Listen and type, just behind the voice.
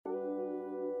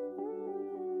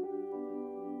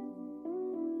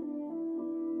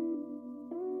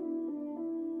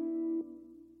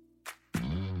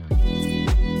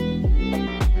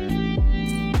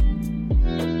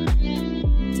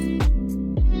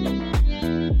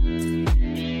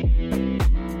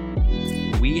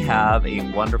have a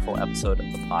wonderful episode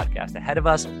of the podcast ahead of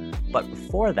us. But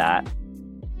before that,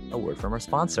 a word from our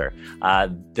sponsor.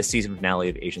 The season finale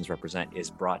of Asians Represent is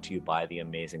brought to you by the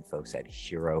amazing folks at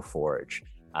Hero Forge.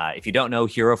 If you don't know,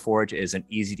 Hero Forge is an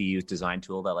easy-to-use design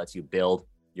tool that lets you build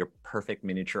your perfect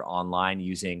miniature online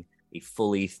using a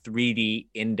fully 3D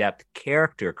in-depth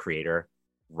character creator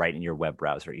right in your web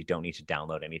browser. You don't need to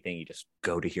download anything. You just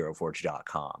go to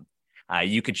heroforge.com.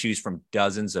 You could choose from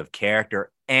dozens of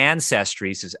character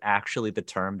ancestries is actually the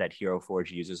term that Hero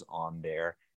Forge uses on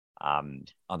their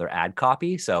ad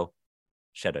copy. So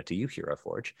shout out to you, Hero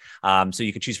Forge. So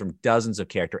you could choose from dozens of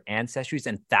character ancestries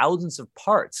and thousands of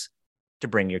parts to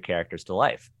bring your characters to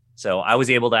life. So I was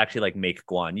able to actually make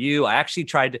Guan Yu. I actually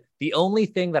the only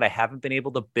thing that I haven't been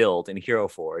able to build in Hero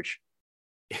Forge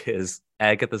is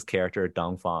Agatha's character,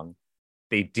 Dongfang.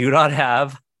 They do not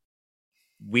have,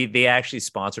 they actually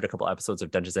sponsored a couple episodes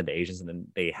of Dungeons and Asians, and then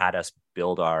they had us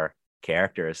build our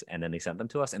characters, and then they sent them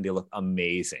to us, and they look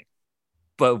amazing.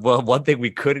 But one thing we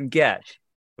couldn't get,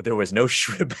 but there was no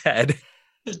shrimp head.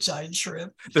 A giant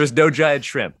shrimp. There's no giant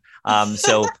shrimp.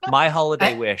 So my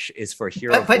holiday wish is for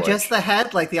Hero Forge. But just the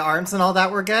head, like the arms and all that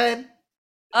were good?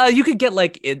 You could get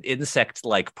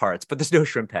insect-like parts, but there's no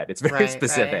shrimp head. It's very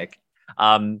specific.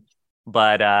 Right.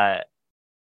 But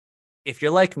if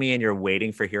you're like me and you're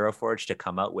waiting for Hero Forge to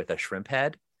come out with a shrimp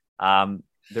head,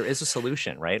 there is a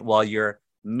solution, right? While you're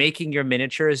making your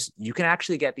miniatures, you can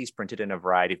actually get these printed in a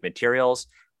variety of materials,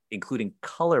 including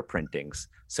color printings.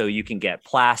 So you can get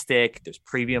plastic, there's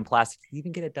premium plastic, you can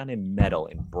even get it done in metal,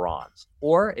 in bronze.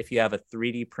 Or if you have a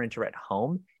 3D printer at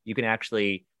home, you can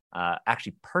actually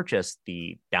purchase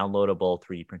the downloadable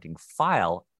 3D printing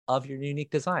file of your unique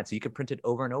design. So you can print it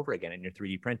over and over again in your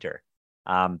 3D printer.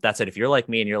 That said, if you're like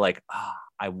me and you're like,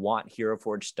 I want Hero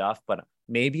Forge stuff, but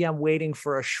maybe I'm waiting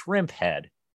for a shrimp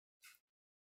head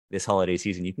this holiday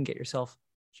season, you can get yourself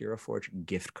Hero Forge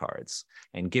gift cards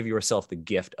and give yourself the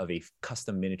gift of a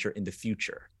custom miniature in the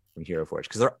future from Hero Forge,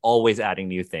 because they're always adding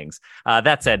new things.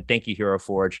 That said, thank you, Hero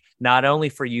Forge, not only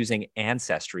for using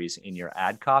ancestries in your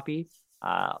ad copy,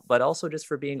 but also just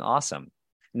for being awesome.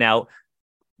 Now,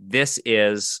 this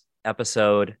is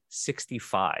episode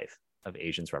 65 of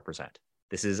Asians Represent.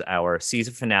 This is our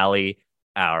season finale,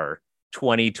 our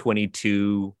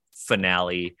 2022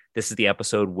 finale. This is the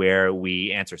episode where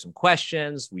we answer some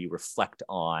questions, we reflect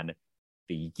on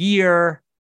the year,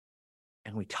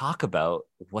 and we talk about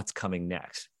what's coming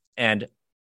next. And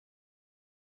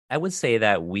I would say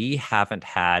that we haven't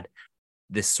had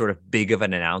this sort of big of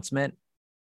an announcement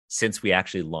since we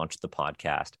actually launched the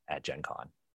podcast at Gen Con.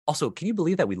 Also, can you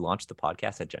believe that we launched the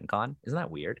podcast at Gen Con? Isn't that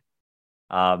weird?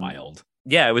 Wild.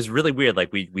 Yeah, it was really weird.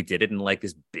 We did it in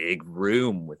this big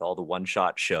room with all the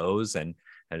one-shot shows, and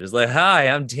I was like, hi,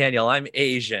 I'm Daniel. I'm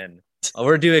Asian.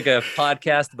 We're doing a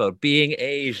podcast about being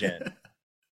Asian,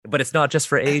 but it's not just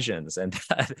for Asians. And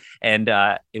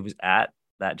it was at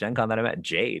that Gen Con that I met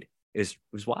Jade. It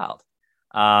was wild.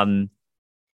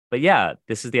 But yeah,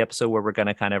 this is the episode where we're going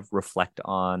to kind of reflect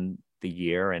on the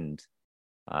year and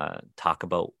talk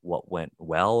about what went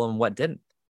well and what didn't.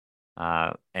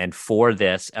 And for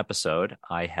this episode,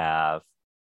 I have,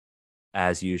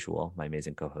 as usual, my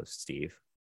amazing co-host Steve.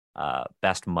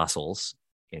 Best muscles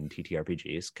in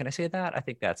TTRPGs. Can I say that? I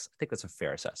think that's a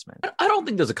fair assessment. I don't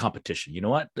think there's a competition. You know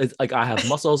what? It's I have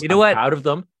muscles. You know what? I'm proud of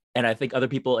them, and I think other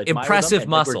people admire impressive them,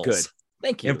 muscles. We're good.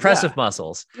 Thank you. Impressive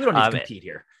muscles. We don't need to compete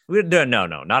here. No,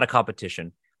 not a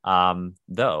competition.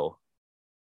 Though,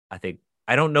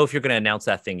 I don't know if you're going to announce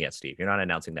that thing yet, Steve. You're not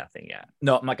announcing that thing yet.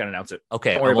 No, I'm not going to announce it.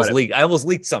 Okay, I almost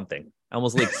leaked something. I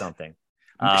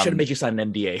should have made you sign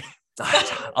an NDA.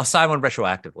 I'll sign one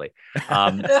retroactively.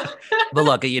 But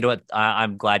look, you know what?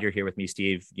 I'm glad you're here with me,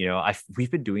 Steve. You know,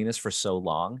 we've been doing this for so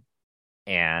long,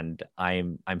 and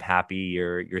I'm happy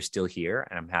you're still here,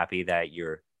 and I'm happy that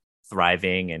you're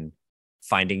thriving and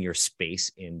finding your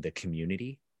space in the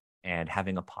community and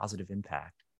having a positive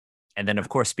impact. And then, of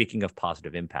course, speaking of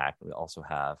positive impact, we also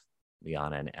have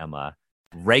Liana and Emma,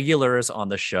 regulars on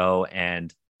the show,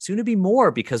 and soon to be more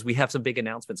because we have some big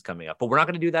announcements coming up. But we're not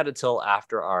going to do that until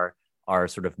after our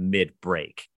sort of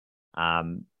mid-break.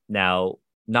 Now,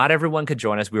 not everyone could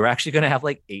join us. We were actually going to have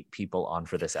 8 people on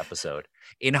for this episode.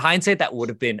 In hindsight, that would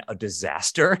have been a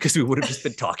disaster because we would have just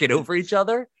been talking over each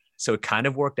other. So it kind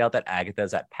of worked out that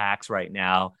Agatha's at PAX right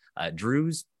now. I think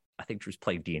Drew's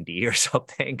playing D&D or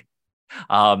something.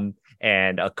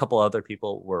 And a couple other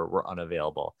people were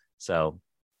unavailable. So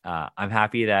I'm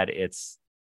happy that it's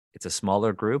a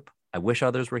smaller group. I wish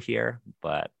others were here,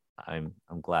 but I'm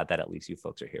glad that at least you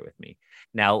folks are here with me.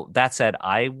 Now, that said,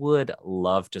 I would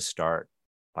love to start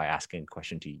by asking a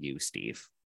question to you, Steve.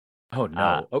 Oh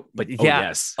no.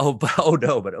 Yes. Oh, but oh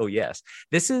no, but oh yes.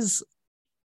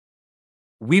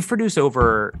 We've produced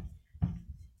over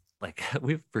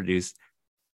we've produced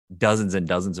dozens and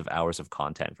dozens of hours of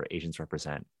content for Asians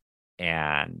Represent.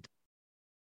 And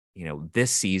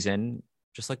this season,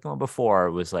 just like the one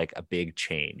before, was like a big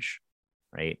change,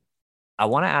 right? I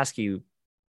want to ask you,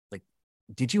 like,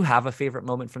 did you have a favorite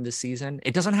moment from this season?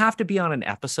 It doesn't have to be on an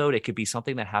episode. It could be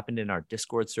something that happened in our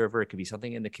Discord server. It could be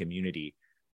something in the community.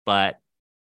 But,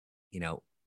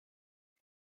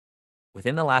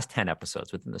 within the last 10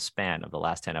 episodes, within the span of the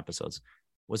last 10 episodes,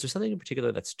 was there something in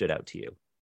particular that stood out to you?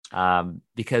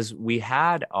 Because we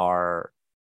had I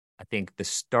think the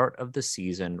start of the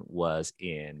season was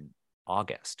in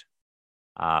August.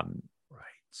 Right.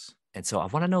 And so I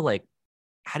want to know, like,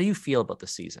 how do you feel about the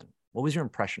season? What was your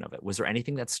impression of it? Was there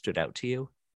anything that stood out to you?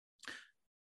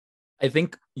 I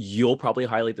think you'll probably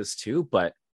highlight this too,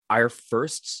 but our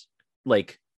first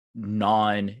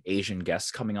non-Asian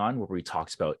guests coming on where we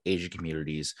talked about Asian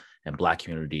communities and Black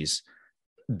communities,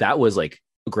 that was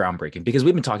groundbreaking, because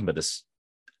we've been talking about this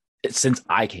since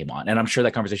I came on, and I'm sure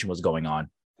that conversation was going on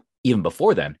even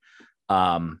before then.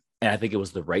 And I think it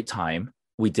was the right time.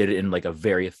 We did it in a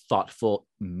very thoughtful,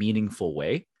 meaningful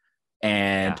way.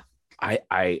 And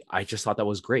I just thought that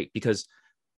was great, because,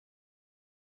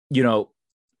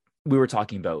 we were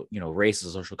talking about, race as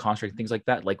a social construct, things like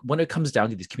that. When it comes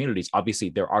down to these communities, obviously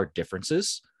there are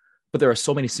differences, but there are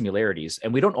so many similarities,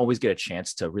 and we don't always get a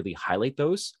chance to really highlight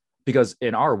those, because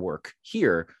in our work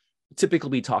here, typically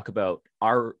we talk about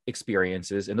our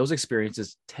experiences, and those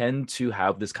experiences tend to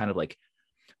have this kind of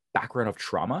background of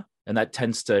trauma, and that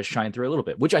tends to shine through a little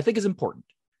bit, which I think is important.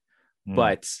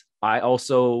 But I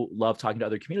also love talking to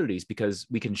other communities, because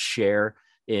we can share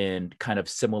in kind of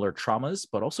similar traumas,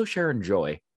 but also share in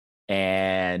joy.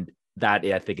 And that,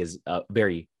 I think, is it's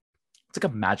a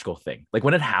magical thing.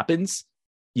 When it happens,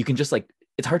 you can just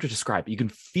it's hard to describe. You can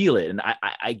feel it. And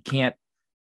I can't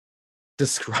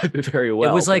describe it very well.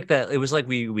 It was like that. It was like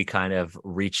we kind of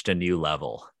reached a new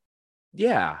level.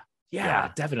 Yeah,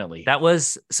 definitely. That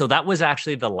was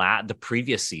actually the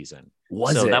previous season.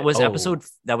 That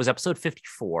was episode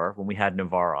 54 when we had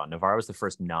Navarre on. Navarre was the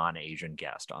first non-Asian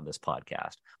guest on this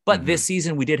podcast. But this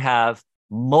season we did have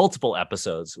multiple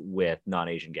episodes with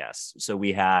non-Asian guests. So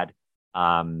we had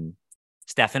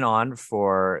Stefan on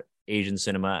for Asian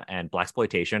cinema and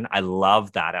Blaxploitation. I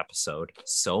love that episode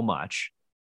so much.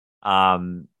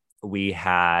 We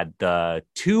had the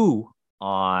 2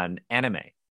 on anime.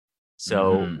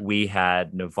 So we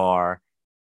had Navarre,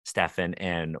 Stefan,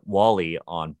 and Wally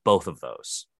on both of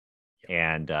those.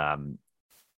 And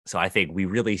so I think we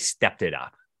really stepped it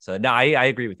up. So no, I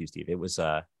agree with you, Steve. It was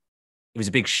a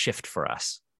big shift for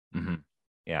us.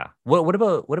 Yeah. What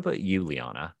about you,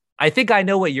 Liana? I think I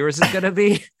know what yours is going to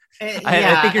be.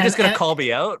 I think you're just going to call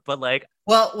me out, but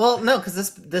well, no,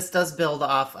 because this does build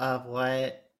off of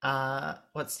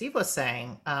what Steve was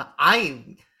saying.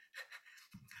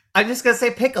 I'm just gonna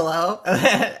say Piccolo.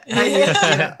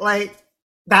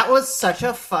 That was such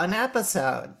a fun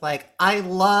episode. I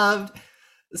loved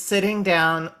sitting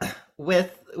down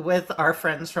with our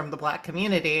friends from the Black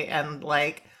community and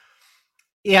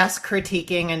yes,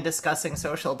 critiquing and discussing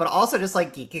social, but also just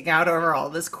geeking out over all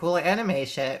this cool anime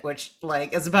shit, which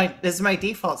is my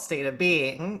default state of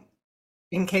being.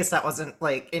 In case that wasn't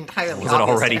entirely wasn't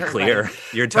already clear,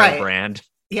 your entire brand.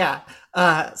 Yeah.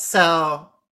 So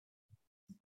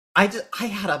I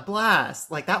had a blast.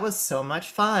 That was so much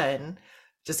fun.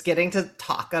 Just getting to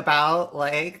talk about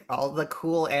all the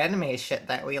cool anime shit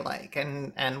that we like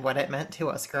and what it meant to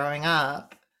us growing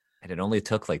up. And it only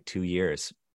took 2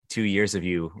 years. 2 years of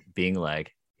you being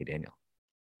like, hey Daniel,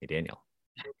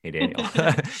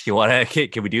 you want to,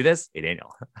 can we do this? Hey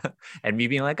Daniel. And me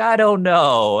being like, I don't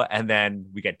know. And then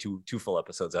we get two full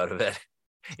episodes out of it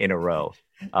in a row.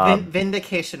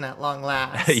 Vindication at long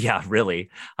last. Yeah, really.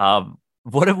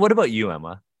 What about you,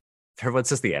 Emma? Everyone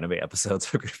says the anime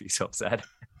episodes are going to be so sad.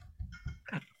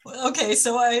 Okay,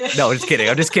 so No, I'm just kidding.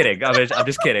 I'm just kidding.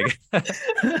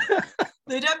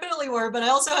 They definitely were, but I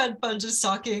also had fun just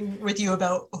talking with you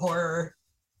about horror.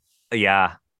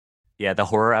 Yeah, the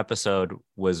horror episode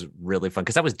was really fun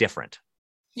because that was different.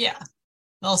 Yeah.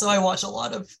 Also, I watch a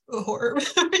lot of horror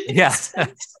movies. Yeah.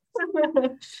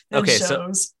 Okay,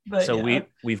 shows,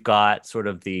 we've got sort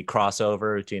of the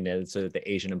crossover between the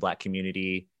Asian and Black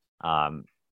community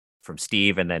from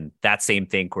Steve, and then that same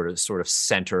thing sort of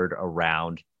centered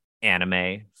around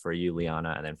anime for you,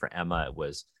 Liana, and then for Emma it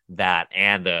was that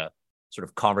and the sort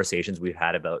of conversations we've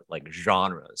had about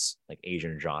genres,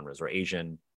 Asian genres or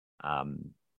Asian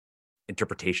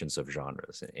interpretations of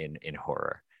genres in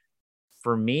horror.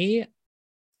 For me,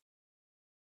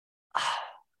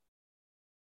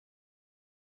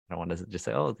 I don't want to just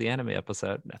say, oh, the anime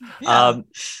episode. Yeah.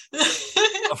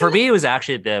 For me, it was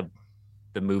actually the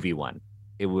movie one.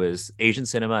 It was Asian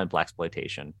cinema and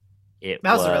blaxploitation. That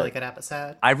was a really good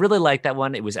episode. I really liked that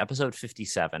one. It was episode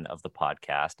 57 of the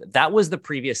podcast. That was the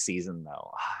previous season,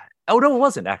 though. Oh no, it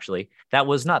wasn't actually. That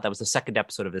was not. That was the second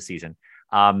episode of the season.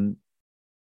 For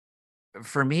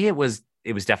me, it was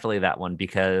definitely that one,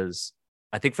 because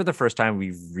I think for the first time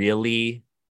we really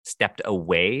stepped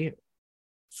away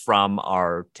from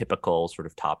our typical sort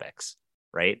of topics,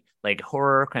 right? Like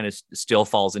horror kind of still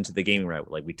falls into the gaming route.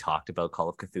 Like we talked about Call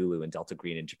of Cthulhu and Delta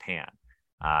Green in Japan.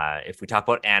 If we talk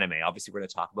about anime, obviously we're going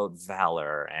to talk about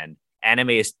Valor, and anime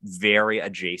is very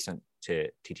adjacent to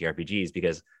TTRPGs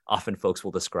because often folks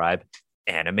will describe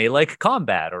anime like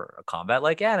combat or combat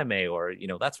like anime, or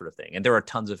that sort of thing. And there are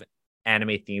tons of anime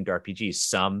themed RPGs,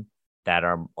 some that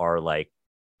are like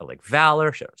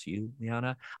Valor. Shout out to you,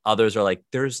 Liana. Others are like,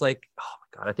 there's like, oh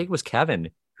my god, I think it was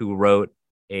Kevin who wrote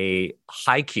a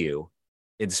Haikyuu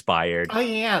inspired the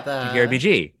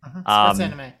TTRPG. Sports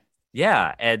anime.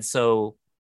 Yeah, and so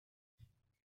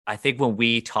I think when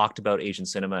we talked about Asian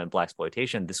cinema and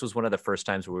blaxploitation, this was one of the first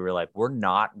times where we were like, we're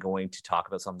not going to talk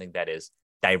about something that is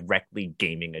directly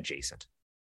gaming adjacent.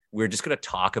 We're just going to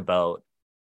talk about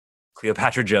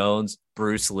Cleopatra Jones,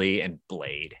 Bruce Lee, and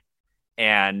Blade.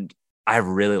 And I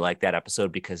really liked that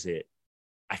episode because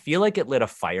I feel like it lit a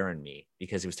fire in me,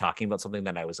 because it was talking about something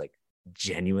that I was like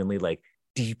genuinely like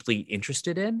deeply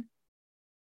interested in.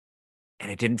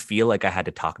 And it didn't feel like I had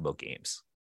to talk about games.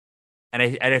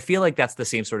 And I feel like that's the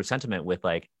same sort of sentiment with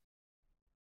like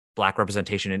Black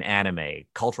representation in anime,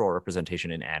 cultural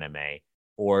representation in anime,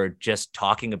 or just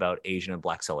talking about Asian and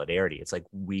Black solidarity. It's like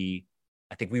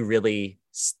I think we really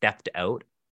stepped out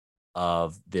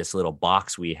of this little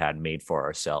box we had made for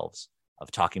ourselves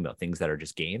of talking about things that are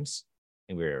just games.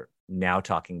 And we're now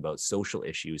talking about social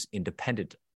issues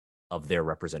independent of their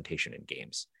representation in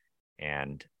games.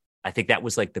 And I think that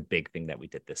was like the big thing that we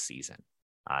did this season.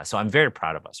 So I'm very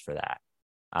proud of us for that.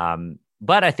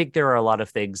 But I think there are a lot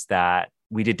of things that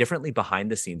we did differently behind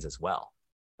the scenes as well,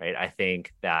 right? I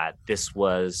think that this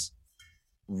was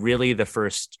really the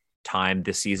first time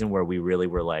this season where we really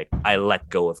were like, I let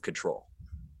go of control,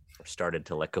 or started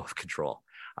to let go of control.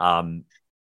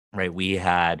 Right? We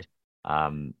had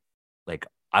like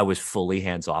I was fully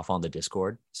hands off on the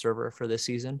Discord server for this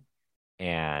season,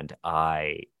 and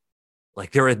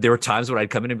there were times when I'd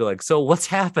come in and be like, so what's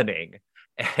happening?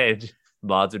 And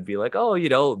mods would be like,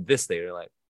 oh, this thing. You're like,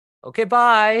 okay,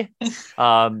 bye.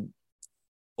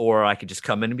 Or I could just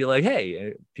come in and be like, hey,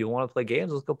 if you want to play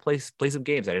games, let's go play some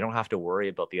games. I don't have to worry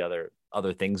about the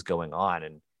other things going on.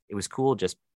 And it was cool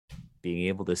just being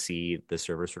able to see the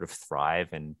server sort of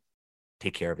thrive and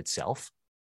take care of itself.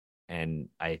 And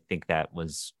I think that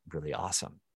was really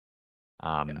awesome.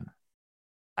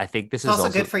 I think this is also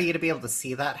good for you to be able to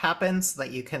see that happen, so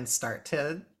that you can start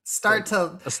to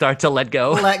let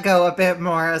go a bit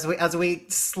more as we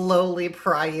slowly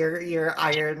pry your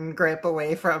iron grip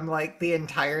away from like the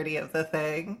entirety of the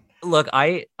thing. Look,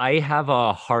 I have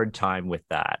a hard time with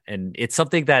that, and it's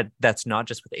something that's not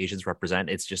just with Asians represent.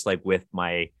 It's just like with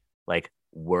my like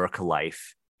work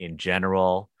life in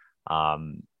general. I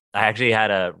actually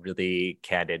had a really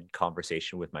candid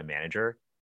conversation with my manager,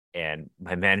 and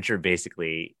my manager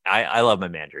basically, I love my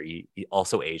manager. He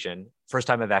also Asian. First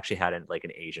time I've actually had an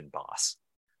Asian boss.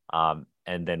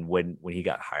 And then when he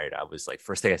got hired, I was like,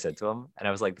 first thing I said to him, and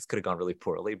I was like, this could have gone really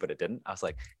poorly, but it didn't. I was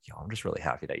like, yo, I'm just really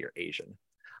happy that you're Asian.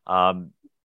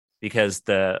 Because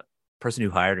the person who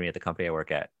hired me at the company I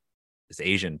work at is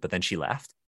Asian, but then she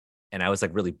left. And I was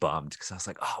like really bummed, because I was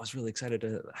like, oh, I was really excited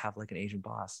to have like an Asian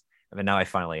boss. And then now I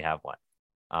finally have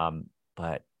one.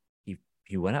 But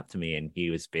he went up to me and he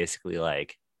was basically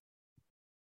like,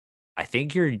 I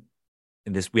think you're in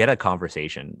this. We had a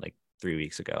conversation like 3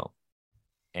 weeks ago,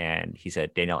 and he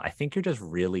said, Daniel, I think you're just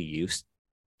really used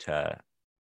to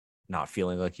not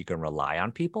feeling like you can rely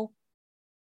on people.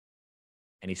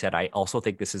 And he said, I also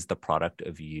think this is the product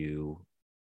of you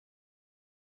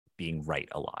being right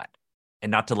a lot.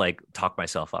 And not to like talk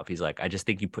myself up. He's like, I just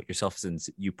think you put yourself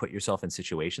in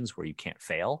situations where you can't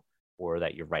fail, or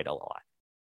that you're right a lot.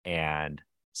 And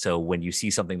so when you see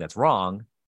something that's wrong,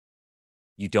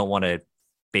 you don't want to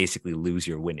basically lose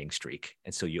your winning streak.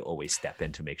 And so you always step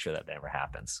in to make sure that never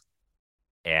happens.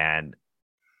 And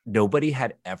nobody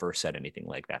had ever said anything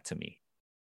like that to me.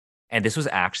 And this was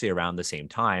actually around the same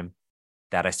time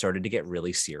that I started to get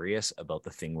really serious about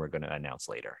the thing we're going to announce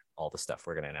later, all the stuff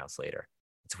we're going to announce later.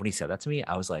 So when he said that to me,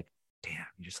 I was like, damn,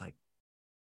 you just like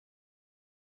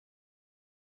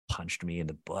punched me in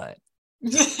the butt.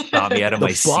 Got me out of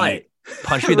my seat.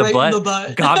 punched me in the Right butt, in the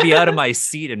butt. got me out of my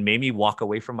seat and made me walk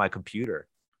away from my computer.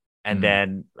 And Mhm.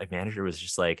 then my manager was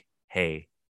just like, hey,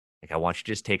 like I want you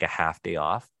to just take a half day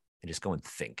off and just go and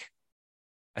think.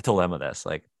 I told Emma this,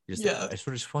 like, Yeah. I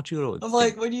just want you to I'm think.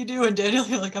 like, what do you do? And Daniel,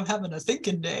 you're like, I'm having a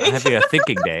thinking day. I'm having a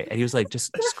thinking day. And he was like,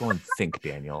 just go and think,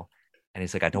 Daniel. And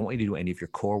he's like, I don't want you to do any of your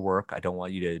core work. I don't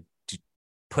want you to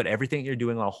put everything you're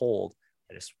doing on hold.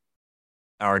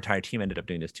 Our entire team ended up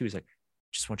doing this too. He's like,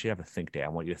 just want you to have a think day. I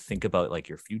want you to think about like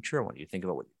your future. I want you to think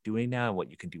about what you're doing now and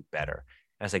what you can do better.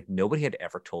 And I was like, nobody had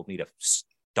ever told me to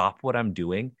stop what I'm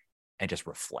doing and just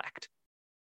reflect.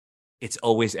 It's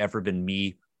always ever been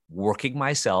me working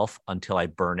myself until I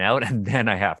burn out, and then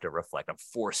I have to reflect. I'm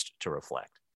forced to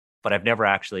reflect, but I've never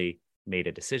actually made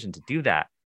a decision to do that.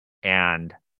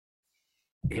 And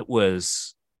it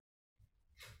was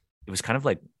kind of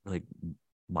like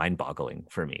mind-boggling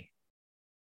for me.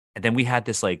 And then we had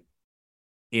this like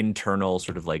internal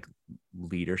sort of like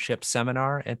leadership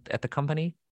seminar at the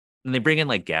company, and they bring in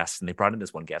like guests, and they brought in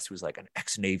this one guest who was like an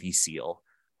ex-Navy SEAL,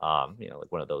 like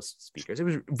one of those speakers. It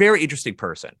was a very interesting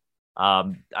person.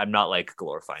 I'm not like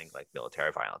glorifying like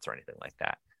military violence or anything like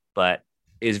that, but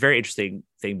it was a very interesting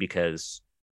thing because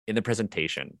in the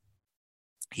presentation,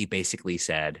 he basically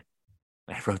said,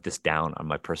 I wrote this down on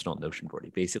my personal Notion board.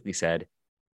 He basically said,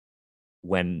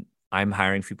 when I'm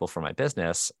hiring people for my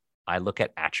business, I look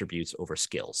at attributes over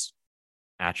skills.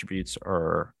 Attributes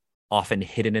are often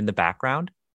hidden in the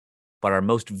background, but are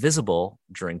most visible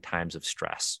during times of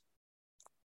stress.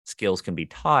 Skills can be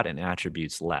taught and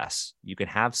attributes less. You can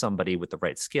have somebody with the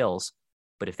right skills,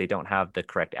 but if they don't have the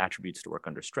correct attributes to work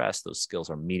under stress, those skills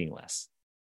are meaningless.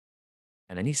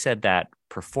 And then he said that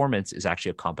performance is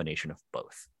actually a combination of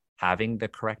both, having the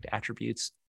correct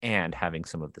attributes and having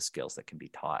some of the skills that can be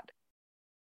taught.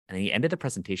 And he ended the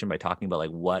presentation by talking about like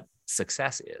what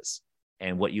success is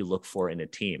and what you look for in a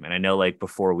team. And I know like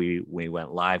before we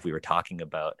went live, we were talking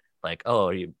about like,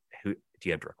 oh, do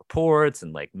you have direct reports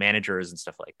and like managers and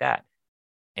stuff like that?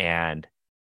 And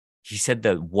he said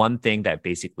the one thing that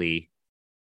basically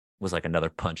was like another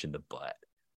punch in the butt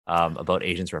about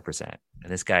Asians Represent.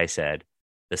 And this guy said,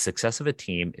 the success of a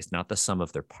team is not the sum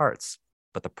of their parts,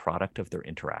 but the product of their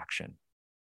interaction.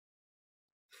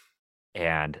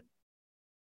 And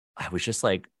I was just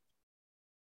like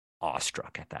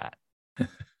awestruck at that.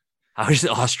 I was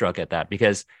just awestruck at that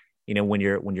because, you know, when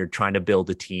you're trying to build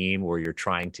a team or you're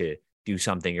trying to do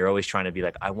something, you're always trying to be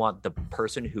like, I want the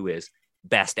person who is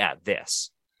best at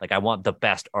this. Like I want the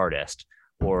best artist,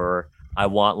 or I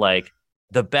want like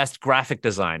the best graphic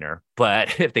designer.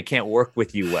 But if they can't work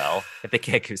with you well, if they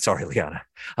can't, sorry, Liana,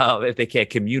 if they can't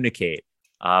communicate,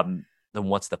 then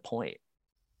what's the point?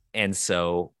 And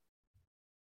so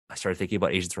I started thinking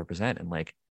about Asians Represent and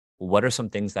like, what are some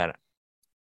things that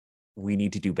we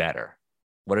need to do better?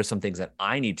 What are some things that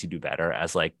I need to do better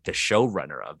as like the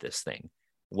showrunner of this thing?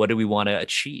 What do we want to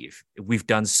achieve? We've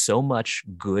done so much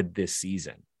good this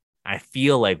season. I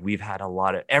feel like we've had a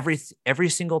lot of every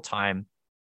single time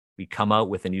we come out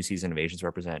with a new season of Asians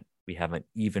Represent, we have an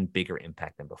even bigger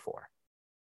impact than before.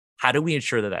 How do we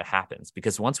ensure that that happens?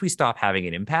 Because once we stop having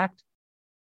an impact,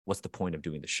 what's the point of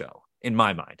doing the show? In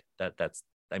my mind, that's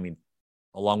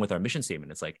along with our mission statement,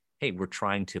 it's like, hey, we're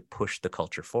trying to push the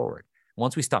culture forward.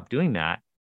 Once we stop doing that,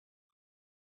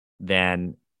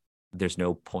 then there's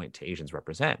no point to Asians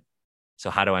Represent. So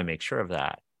how do I make sure of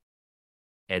that?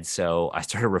 And so I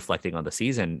started reflecting on the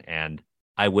season, and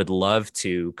I would love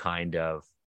to kind of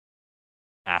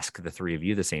ask the three of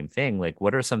you the same thing. Like,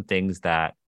 what are some things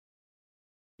that,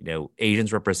 you know,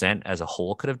 Asians Represent as a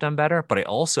whole could have done better? But I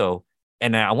also,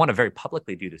 and I want to very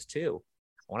publicly do this too,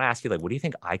 I want to ask you, like, what do you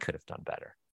think I could have done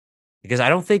better? Because I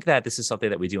don't think that this is something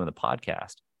that we do on the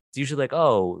podcast. It's usually like,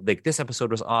 oh, like this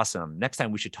episode was awesome. Next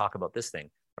time we should talk about this thing.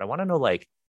 But I want to know, like,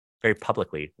 very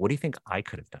publicly, what do you think I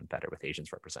could have done better with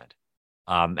Asians Represent?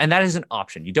 And that is an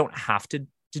option. You don't have to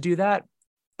do that.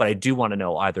 But I do want to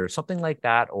know either something like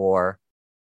that, or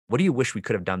what do you wish we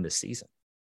could have done this season?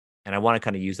 And I want to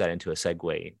kind of use that into a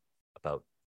segue about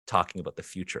talking about the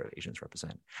future of Asians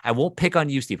Represent. I won't pick on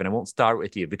you, Stephen. I won't start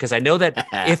with you because I know that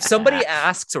if somebody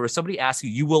asks or if somebody asks you,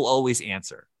 you will always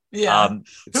answer. Yeah. Who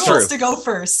wants to go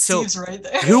first? So, Steve's right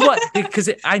there. Because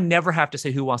I never have to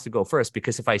say who wants to go first,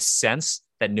 because if I sense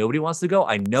that nobody wants to go,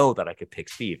 I know that I could pick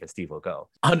Steve and Steve will go.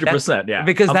 100%. Yeah.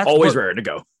 Because I'm that's always ready to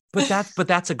go. But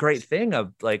that's a great thing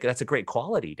of like, that's a great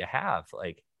quality to have.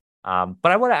 Like, but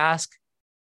I want to ask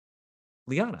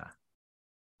Liana,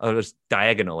 just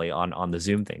diagonally on the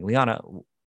Zoom thing. Liana,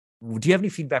 do you have any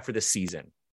feedback for this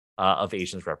season of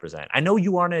Asians Represent? I know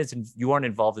you aren't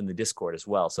involved in the Discord as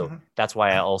well, so that's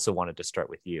why I also wanted to start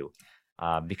with you,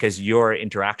 because your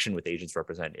interaction with Asians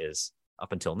Represent is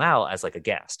up until now as like a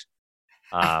guest.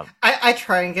 I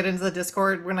try and get into the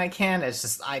Discord when I can. It's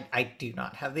just I do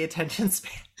not have the attention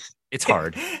span. It's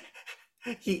hard.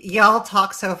 Y'all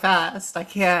talk so fast. I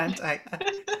can't.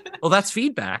 Well, that's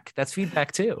feedback. That's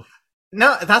feedback too.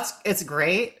 No, it's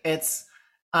great. It's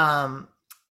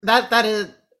that is,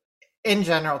 in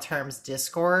general terms,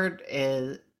 Discord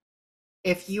is,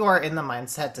 if you are in the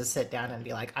mindset to sit down and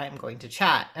be like, I'm going to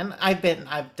chat, and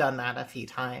I've done that a few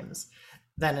times,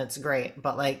 then it's great.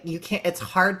 But like, you can't, it's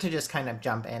hard to just kind of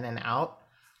jump in and out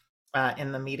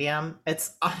in the medium.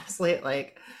 It's honestly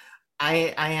like,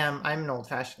 I'm an old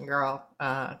fashioned girl.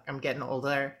 I'm getting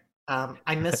older.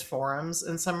 I miss forums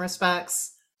in some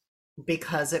respects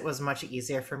because it was much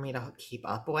easier for me to keep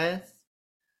up with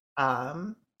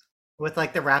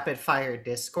like the rapid fire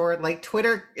Discord. Like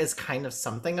Twitter is kind of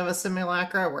something of a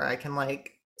simulacra where I can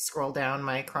like scroll down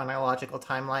my chronological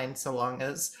timeline so long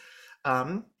as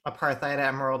Apartheid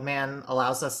Emerald Man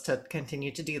allows us to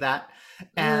continue to do that.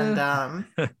 And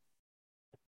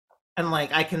and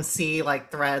like I can see like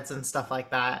threads and stuff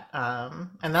like that.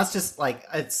 And that's just like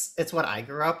it's what I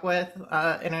grew up with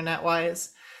internet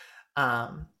wise.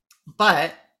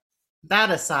 But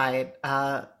that aside,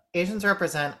 Asians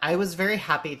Represent, I was very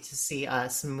happy to see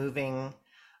us moving,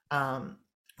 kind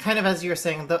of as you were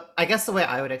saying, I guess the way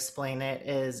I would explain it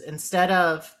is, instead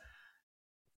of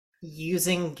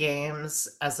using games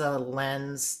as a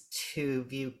lens to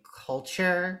view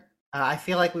culture, I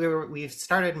feel like we've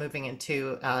started moving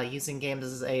into using games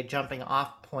as a jumping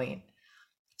off point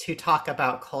to talk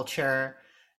about culture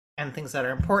and things that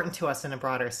are important to us in a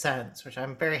broader sense, which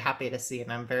I'm very happy to see,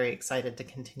 and I'm very excited to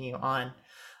continue on.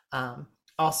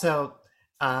 Also,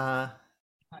 I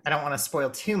don't want to spoil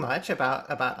too much about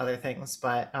other things,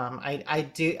 but I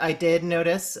did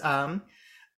notice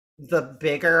the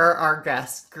bigger our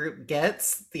guest group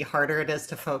gets, the harder it is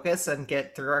to focus and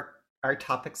get through our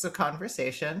topics of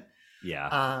conversation.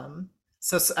 Yeah.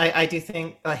 So I do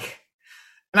think, like,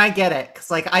 and I get it,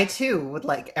 because like I too would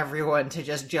like everyone to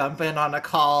just jump in on a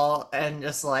call and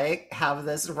just like have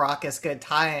this raucous good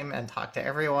time and talk to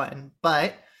everyone,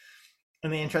 but in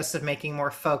the interest of making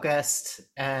more focused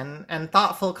and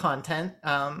thoughtful content,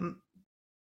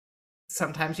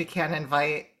 sometimes you can't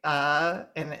invite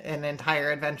an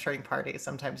entire adventuring party.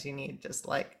 Sometimes you need just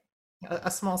like a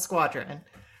small squadron.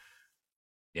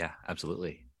 Yeah,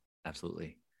 absolutely.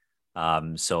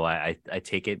 So I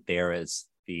take it there as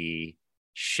the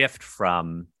shift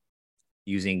from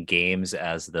using games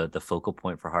as the focal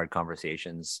point for hard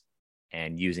conversations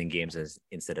and using games as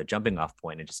instead of jumping off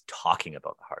point and just talking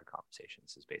about the hard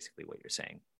conversations is basically what you're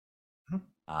saying.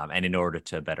 Mm-hmm. And in order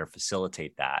to better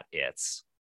facilitate that, it's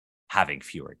having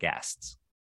fewer guests.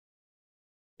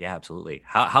 Yeah, absolutely.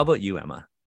 How about you, Emma?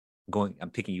 I'm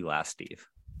picking you last, Steve.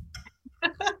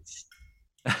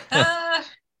 I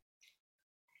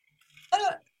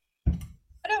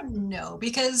don't know,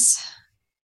 because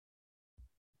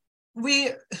we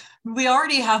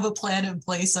already have a plan in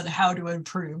place on how to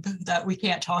improve that we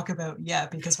can't talk about yet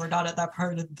because we're not at that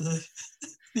part of the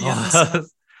episode.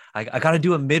 I got to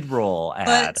do a mid-roll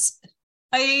ad. But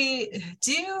I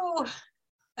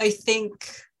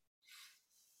think,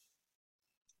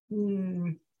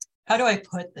 how do I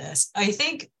put this? I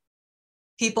think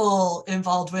people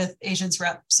involved with Asians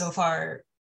Rep so far,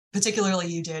 particularly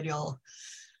you, Daniel,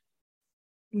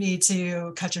 need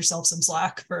to cut yourself some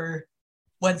slack for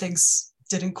when things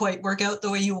didn't quite work out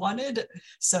the way you wanted.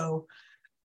 So,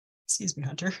 excuse me,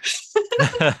 Hunter.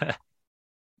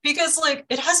 Because like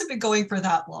it hasn't been going for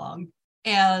that long,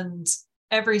 and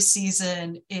every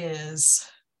season is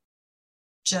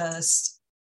just,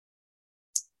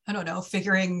 I don't know,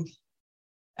 figuring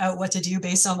out what to do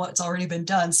based on what's already been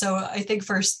done. So I think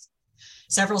first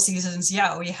several seasons,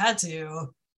 yeah, we had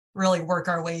to really work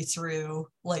our way through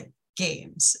like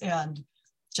games and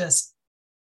just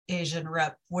Asian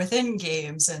rep within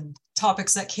games and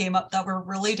topics that came up that were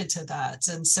related to that.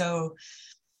 And so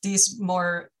these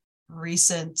more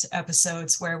recent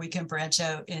episodes where we can branch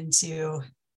out into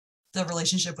the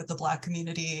relationship with the Black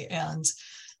community and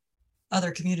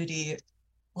other community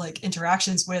like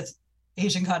interactions with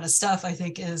Asian kind of stuff, I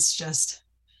think is just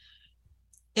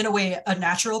in a way a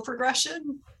natural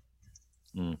progression.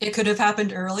 It could have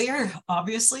happened earlier,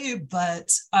 obviously, but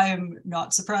I'm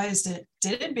not surprised it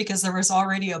didn't, because there was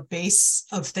already a base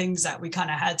of things that we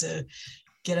kind of had to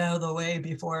get out of the way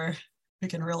before we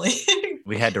can really...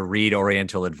 We had to read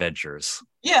Oriental Adventures.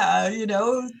 Yeah, you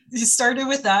started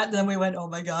with that, then we went, oh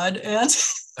my God, and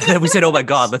then we said, oh my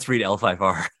God, let's read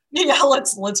L5R. Yeah,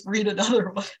 let's read another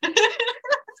one.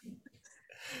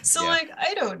 So, like,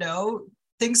 I don't know,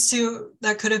 things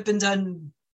that could have been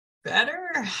done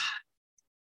better.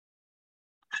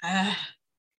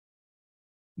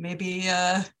 maybe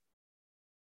no,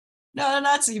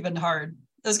 that's even hard.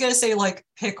 I was gonna say like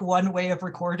pick one way of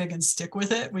recording and stick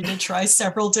with it. We did try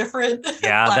several different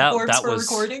platforms that for was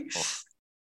recording.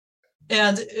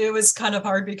 And it was kind of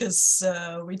hard because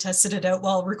we tested it out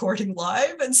while recording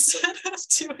live instead of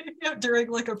doing it during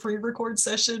like a pre-record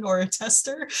session or a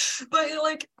tester. But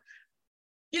like,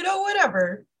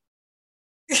 whatever.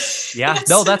 Yeah,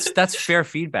 no, that's fair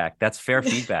feedback. That's fair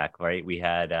feedback, right? We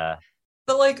had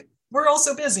but like we're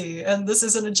also busy and this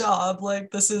isn't a job.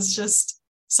 Like this is just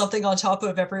something on top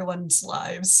of everyone's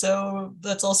lives. So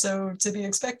that's also to be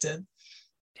expected.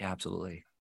 Yeah, absolutely.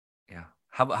 Yeah.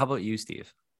 How about you,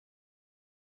 Steve?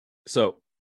 So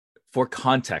for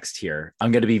context here,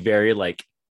 I'm going to be very like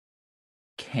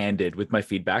candid with my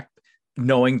feedback,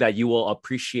 knowing that you will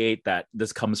appreciate that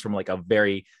this comes from like a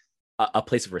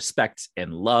place of respect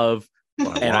and love.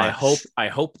 And I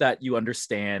hope that you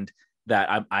understand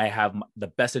that I have the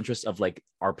best interest of like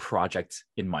our project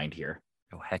in mind here.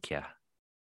 Oh, heck yeah.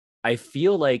 I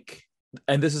feel like,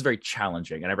 and this is very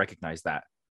challenging and I recognize that,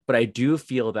 but I do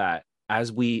feel that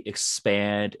as we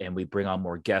expand and we bring on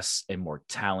more guests and more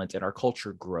talent and our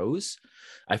culture grows,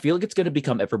 I feel like it's going to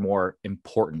become ever more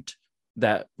important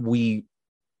that we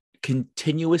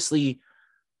continuously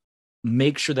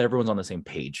make sure that everyone's on the same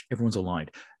page, everyone's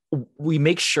aligned. We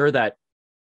make sure that,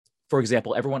 for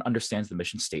example, everyone understands the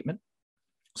mission statement.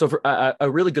 So for a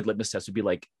really good litmus test would be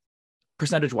like,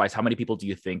 percentage-wise, how many people do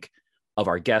you think of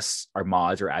our guests, our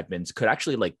mods, or admins could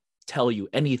actually like tell you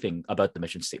anything about the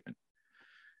mission statement?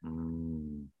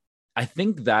 I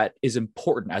think that is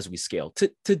important as we scale.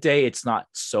 Today, it's not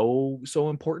so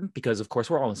important because, of course,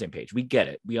 we're all on the same page. We get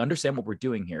it. We understand what we're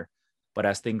doing here. But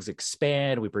as things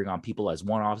expand, we bring on people as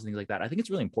one-offs and things like that. I think it's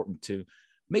really important to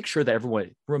make sure that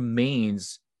everyone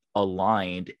remains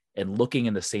aligned and looking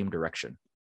in the same direction.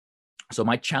 So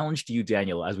my challenge to you,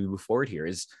 Daniel, as we move forward here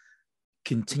is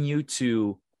continue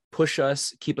to push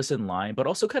us, keep us in line, but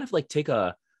also kind of like take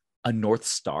a North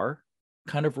Star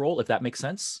kind of role, if that makes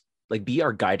sense. Like be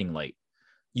our guiding light.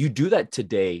 You do that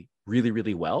today really,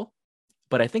 really well,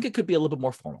 but I think it could be a little bit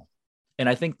more formal. And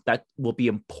I think that will be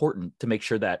important to make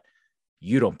sure that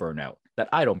you don't burn out, that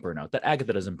I don't burn out, that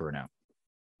Agatha doesn't burn out.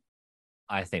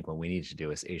 I think what we need to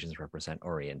do is Asians represent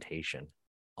orientation,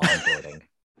 onboarding.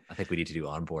 I think we need to do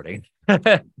onboarding.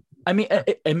 I mean,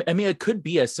 it could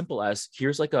be as simple as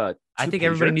here's like a. I think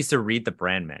everybody needs to read the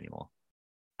brand manual.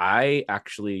 I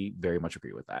actually very much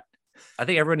agree with that. I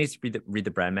think everyone needs to read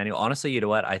the brand manual. Honestly, you know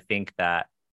what? I think that.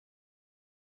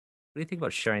 What do you think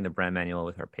about sharing the brand manual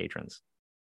with our patrons?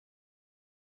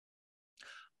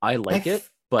 I like it,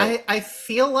 but I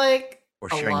feel like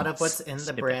a lot of what's in the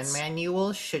snippets. brand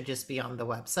manual should just be on the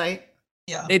website.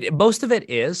 Yeah. Most of it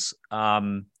is.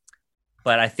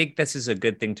 But I think this is a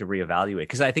good thing to reevaluate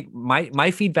because I think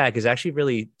my feedback is actually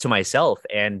really to myself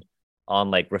and on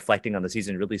like reflecting on the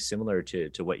season, really similar to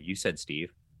what you said,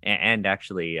 Steve, and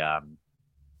actually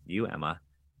you, Emma.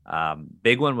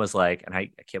 Big one was like, and I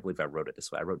can't believe I wrote it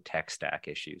this way. I wrote tech stack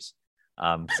issues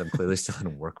because I'm clearly still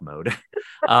in work mode.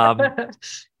 But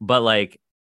like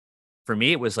for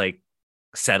me, it was like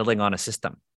settling on a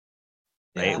system.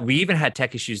 Right. Yeah. We even had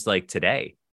tech issues like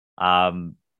today.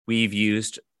 We've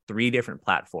used 3 different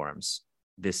platforms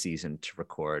this season to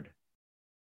record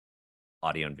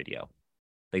audio and video.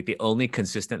 Like the only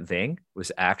consistent thing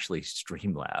was actually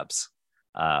Streamlabs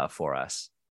for us.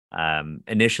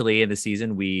 Initially in the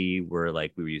season, we were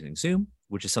using Zoom,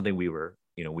 which is something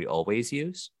we always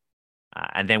use.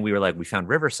 And then we found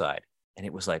Riverside and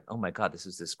it was like, oh my God, this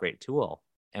is this great tool.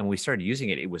 And we started using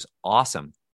it. It was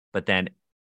awesome. But then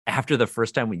after the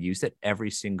first time we used it,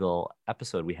 every single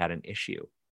episode, we had an issue.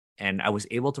 And I was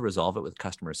able to resolve it with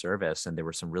customer service. And there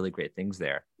were some really great things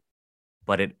there.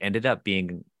 But it ended up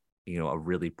being, a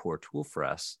really poor tool for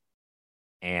us.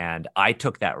 And I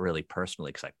took that really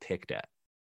personally because I picked it.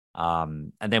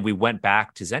 And then we went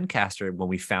back to Zencastr when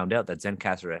we found out that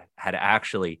Zencastr had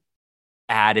actually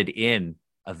added in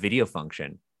a video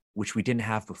function, which we didn't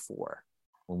have before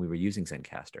when we were using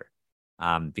Zencastr.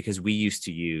 Because we used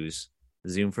to use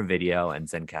Zoom for video and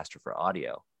Zencastr for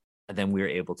audio. And then we were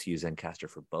able to use Zencastr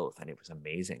for both. And it was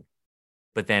amazing.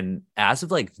 But then as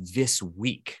of like this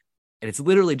week, and it's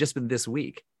literally just been this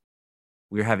week,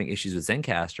 we were having issues with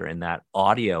Zencastr and that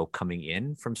audio coming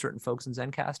in from certain folks in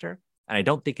Zencastr. And I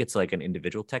don't think it's like an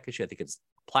individual tech issue. I think it's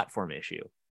a platform issue.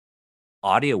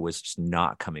 Audio was just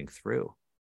not coming through.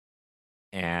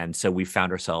 And so we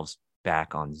found ourselves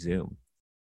back on Zoom.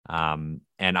 And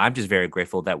I'm just very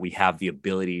grateful that we have the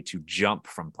ability to jump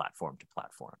from platform to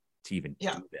platform to even do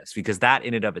this, because that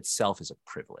in and of itself is a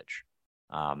privilege.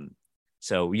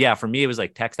 So yeah, for me, it was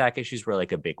like tech stack issues were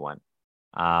like a big one.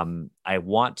 I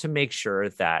want to make sure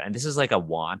that, and this is like a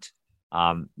want,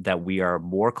 that we are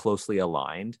more closely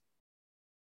aligned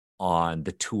on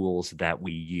the tools that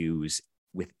we use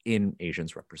within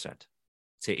Asians Represent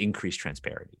to increase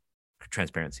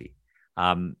transparency.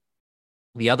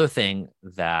 The other thing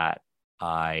that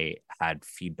I had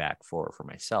feedback for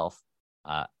myself,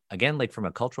 again, like from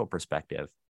a cultural perspective,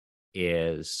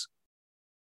 is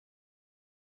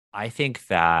I think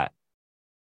that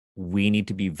we need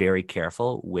to be very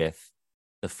careful with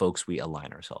the folks we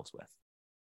align ourselves with.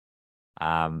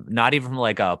 Not even from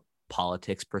like a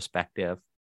politics perspective,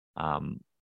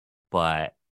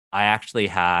 but I actually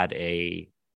had a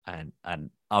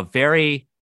very,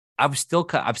 I'm still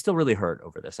really hurt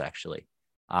over this actually.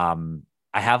 I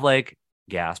have like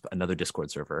Gasp, another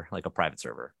Discord server, like a private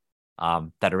server,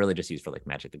 that I really just use for like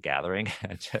Magic the Gathering.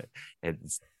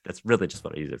 That's really just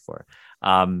what I use it for.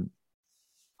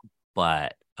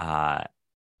 But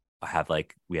we have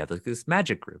like this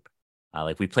Magic group.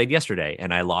 Like we played yesterday,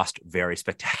 and I lost very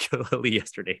spectacularly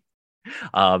yesterday.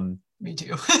 Me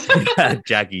too.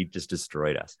 Jackie just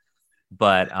destroyed us.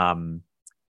 But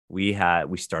we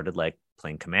started like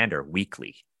playing Commander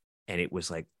weekly, and it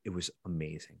was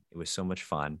amazing. It was so much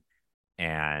fun,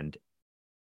 and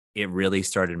it really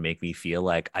started to make me feel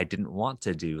like I didn't want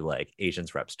to do like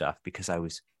Asians rep stuff, because I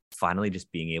was finally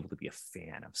just being able to be a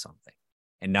fan of something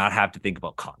and not have to think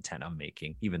about content I'm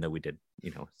making, even though we did,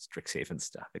 Strixhaven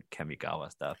stuff and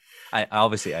Kamigawa stuff. I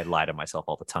obviously I lie to myself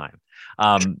all the time.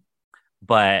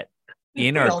 But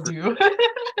in our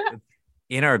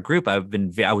in our group, I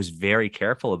was very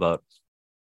careful about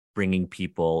bringing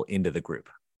people into the group,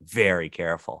 very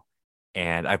careful.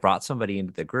 And I brought somebody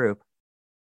into the group,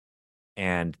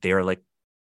 and they were like,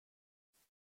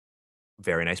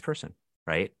 very nice person,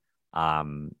 right?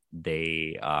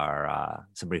 They are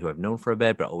somebody who I've known for a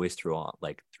bit, but always through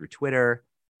Twitter.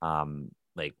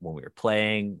 Like when we were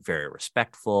playing, very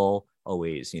respectful,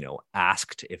 always,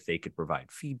 asked if they could provide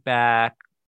feedback.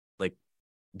 Like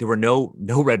there were no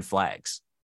red flags.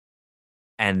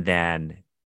 And then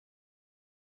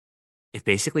it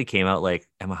basically came out like,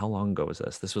 Emma, how long ago was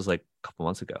this? This was like a couple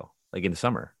months ago, like in the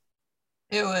summer.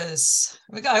 It was,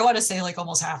 I want to say like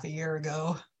almost half a year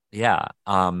ago. Yeah.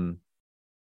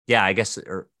 Yeah, I guess.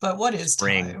 But what is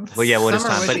spring? Time? Well, yeah, what is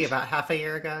Summer time? would be about half a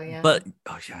year ago. Yeah. But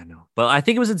oh yeah, I know. But I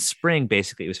think it was in spring.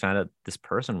 Basically, it was found out this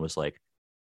person was like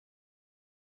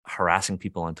harassing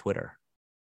people on Twitter,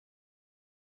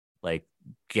 like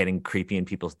getting creepy in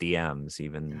people's DMs,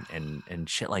 even and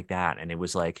shit like that. And it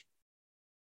was like,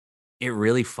 it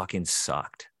really fucking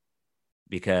sucked,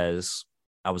 because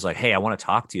I was like, hey, I want to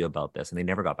talk to you about this, and they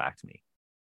never got back to me.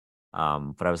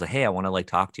 But I was like, hey, I want to like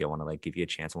talk to you. I want to like give you a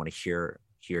chance. I want to hear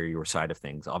your side of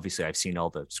things. Obviously, I've seen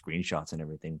all the screenshots and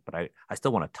everything, but I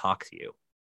still want to talk to you.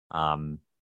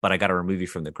 But I got to remove you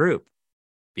from the group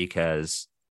because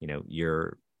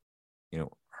you're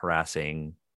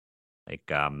harassing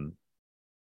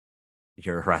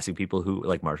you're harassing people who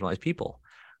like marginalized people,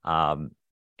 and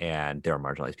there are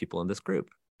marginalized people in this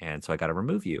group, and so I got to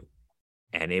remove you.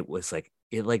 And it was like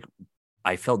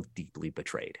I felt deeply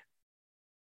betrayed.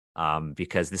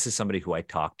 Because this is somebody who I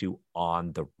talked to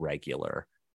on the regular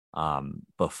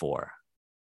before,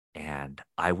 and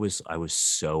I was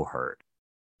so hurt.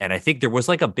 And I think there was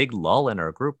like a big lull in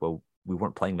our group where we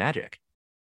weren't playing Magic,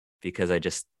 because I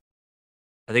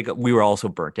think we were also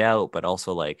burnt out, but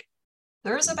also like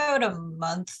there was about a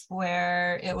month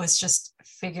where it was just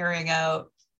figuring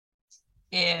out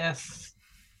if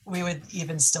we would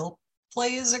even still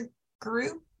play as a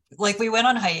group. Like we went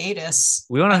on hiatus.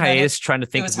 Trying to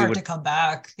think it was hard to come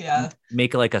back. Yeah.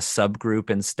 Make like a subgroup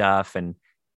and stuff. And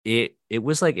it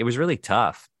was really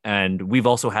tough. And we've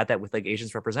also had that with like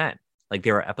Asians Represent. Like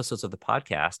there are episodes of the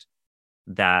podcast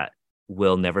that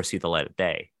will never see the light of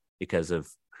day because of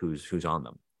who's on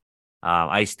them.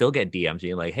 I still get DMs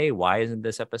being like, hey, why isn't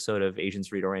this episode of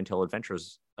Asians Read Oriental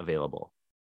Adventures available?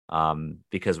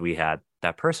 Because we had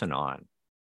that person on.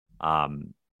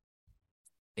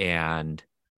 And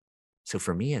so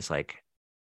for me, it's like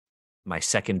my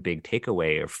second big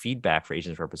takeaway or feedback for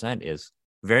Asians Represent is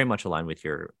very much aligned with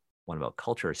your one about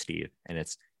culture, Steve. And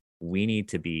it's, we need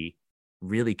to be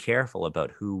really careful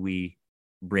about who we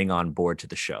bring on board to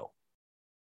the show.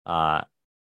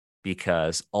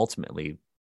 Because ultimately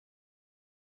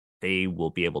they will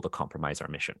be able to compromise our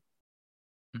mission.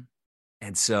 Mm-hmm.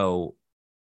 And so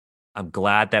I'm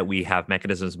glad that we have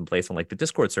mechanisms in place on like the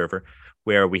Discord server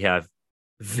where we have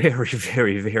very,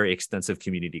 very, very extensive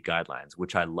community guidelines,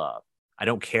 which I love. I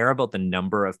don't care about the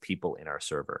number of people in our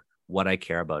server. What I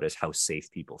care about is how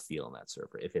safe people feel in that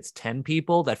server. If it's 10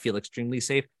 people that feel extremely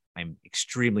safe, I'm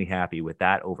extremely happy with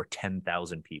that over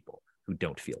 10,000 people who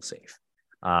don't feel safe.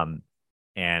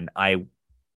 And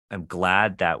I'm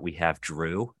glad that we have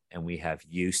Drew and we have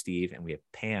you, Steve, and we have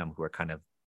Pam, who are kind of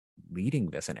leading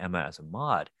this, and Emma as a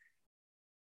mod.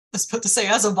 I was about to say,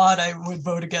 as a mod, I would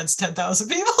vote against 10,000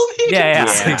 people. Yeah,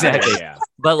 exactly. Yeah.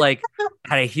 But like,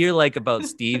 I hear like about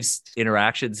Steve's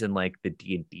interactions in like the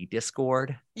D&D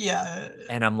Discord. Yeah.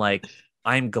 And I'm like,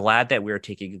 I'm glad that we're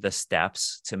taking the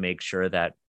steps to make sure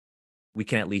that we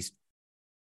can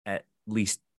at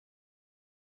least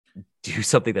do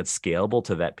something that's scalable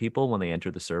to vet people when they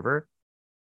enter the server.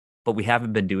 But we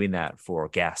haven't been doing that for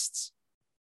guests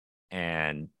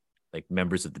and like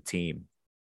members of the team.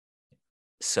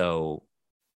 So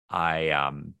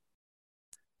that's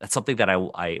something that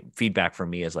I feedback from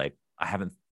me is like, I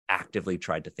haven't actively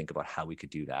tried to think about how we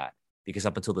could do that, because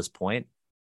up until this point,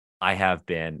 I have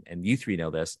been, and you three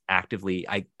know this,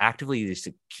 I actively used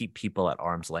to keep people at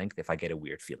arm's length if I get a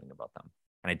weird feeling about them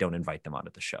and I don't invite them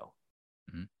onto the show.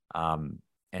 Mm-hmm.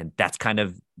 And that's kind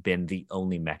of been the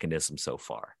only mechanism so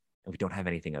far. And we don't have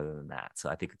anything other than that. So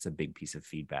I think it's a big piece of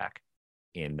feedback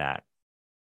in that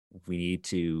we need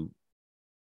to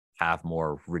have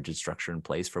more rigid structure in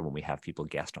place for when we have people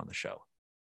guest on the show.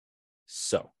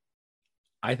 So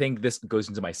I think this goes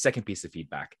into my second piece of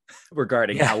feedback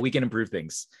regarding how we can improve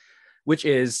things, which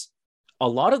is a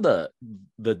lot of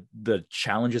the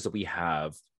challenges that we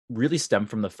have really stem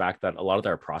from the fact that a lot of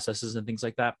our processes and things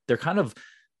like that, they're kind of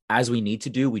as we need to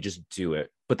do, we just do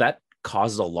it. But that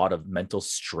causes a lot of mental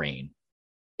strain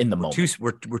in the moment.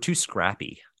 We're too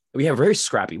scrappy. We have very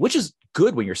scrappy, which is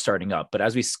good when you're starting up. But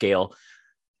as we scale,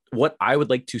 what I would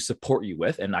like to support you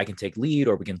with, and I can take lead,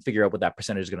 or we can figure out what that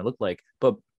percentage is going to look like.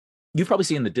 But you've probably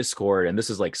seen in the Discord, and this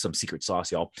is like some secret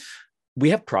sauce, y'all.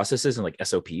 We have processes and like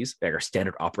SOPs, like our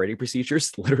standard operating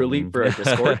procedures, literally for our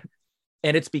Discord.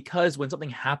 And it's because when something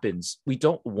happens, we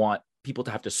don't want people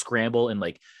to have to scramble and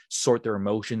like sort their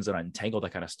emotions and untangle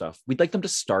that kind of stuff. We'd like them to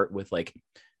start with like,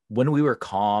 when we were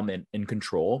calm and in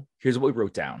control, here's what we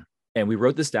wrote down. And we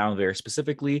wrote this down very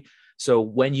specifically. So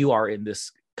when you are in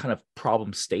this kind of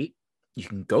problem state, you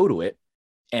can go to it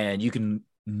and you can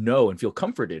know and feel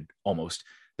comforted almost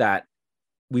that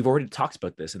we've already talked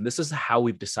about this. And this is how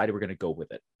we've decided we're going to go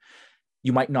with it.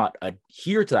 You might not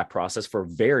adhere to that process for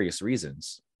various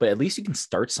reasons, but at least you can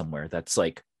start somewhere that's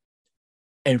like,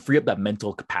 and free up that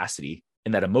mental capacity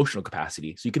and that emotional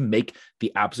capacity so you can make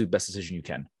the absolute best decision you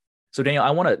can. So Daniel,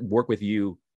 I want to work with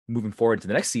you moving forward into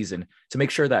the next season to make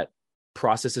sure that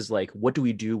processes like, what do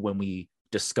we do when we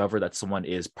discover that someone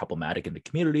is problematic in the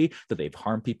community, that they've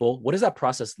harmed people? What does that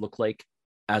process look like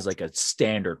as like a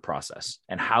standard process?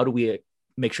 And how do we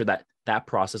make sure that that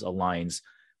process aligns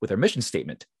with our mission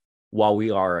statement while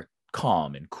we are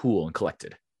calm and cool and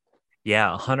collected?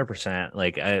 Yeah, 100%.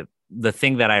 Like the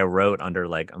thing that I wrote under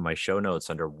like on my show notes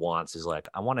under wants is like,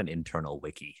 I want an internal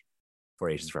wiki for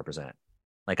Asians Represent.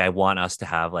 Like I want us to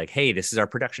have like, hey, this is our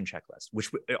production checklist, which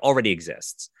already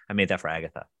exists. I made that for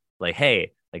Agatha. Like,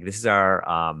 hey, like this is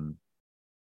our,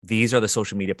 these are the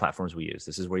social media platforms we use.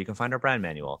 This is where you can find our brand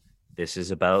manual. This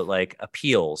is about like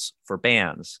appeals for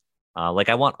bands. Like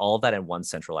I want all of that in one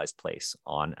centralized place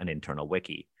on an internal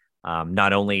wiki.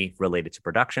 Not only related to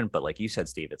production, but like you said,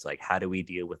 Steve, it's like, how do we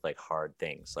deal with like hard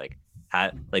things? Like,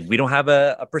 like we don't have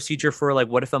a procedure for like,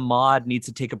 what if a mod needs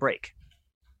to take a break?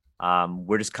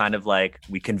 We're just kind of like,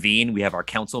 we convene, we have our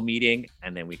council meeting,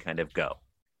 and then we kind of go.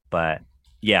 But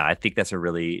yeah, I think that's a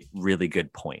really, really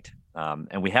good point.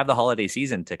 And we have the holiday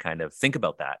season to kind of think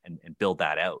about that and build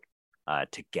that out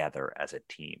together as a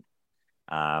team.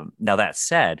 Now that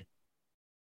said,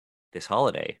 this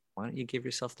holiday, why don't you give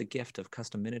yourself the gift of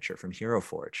custom miniature from Hero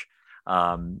Forge?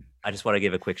 I just want to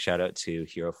give a quick shout out to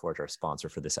Hero Forge, our sponsor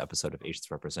for this episode of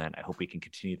Asians Represent. I hope we can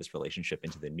continue this relationship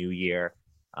into the new year.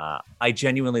 I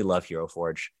genuinely love Hero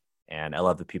Forge, and I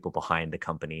love the people behind the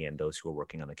company and those who are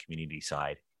working on the community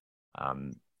side.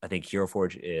 I think Hero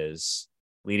Forge is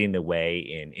leading the way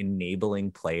in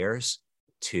enabling players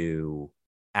to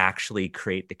actually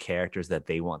create the characters that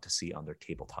they want to see on their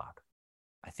tabletop.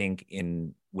 I think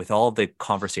with all the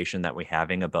conversation that we're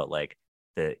having about like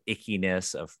the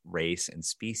ickiness of race and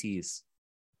species,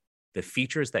 the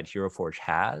features that Hero Forge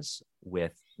has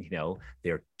with,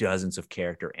 their dozens of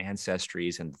character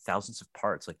ancestries and thousands of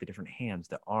parts, like the different hands,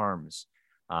 the arms,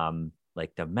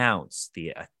 like the mounts,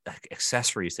 the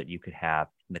accessories that you could have,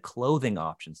 and the clothing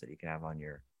options that you can have on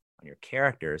your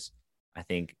characters. I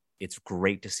think it's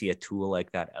great to see a tool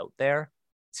like that out there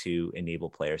to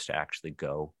enable players to actually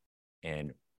go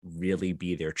and really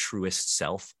be their truest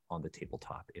self on the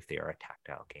tabletop if they are a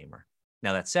tactile gamer.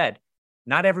 Now, that said,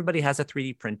 not everybody has a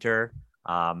 3D printer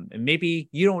And maybe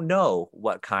you don't know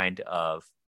what kind of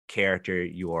character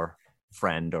your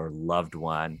friend or loved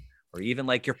one, or even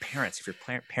like your parents, if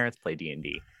your parents play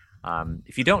D&D.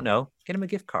 If you don't know, get them a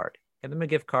gift card. Get them a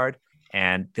gift card,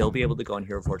 and they'll be able to go on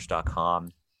HeroForge.com.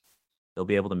 They'll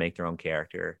be able to make their own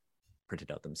character, print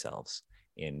it out themselves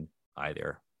in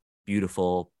either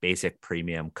beautiful, basic,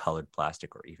 premium, colored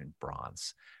plastic, or even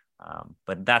bronze.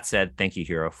 But that said, thank you,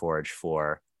 HeroForge,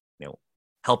 for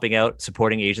helping out,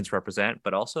 supporting Agents Represent,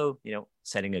 but also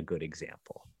setting a good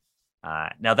example.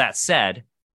 Now that said,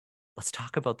 let's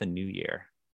talk about the new year.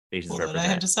 Agents Represent.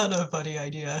 I just had a funny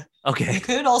idea. Okay. You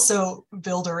could also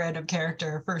build a random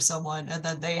character for someone, and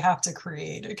then they have to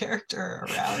create a character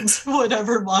around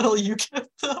whatever model you give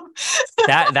them.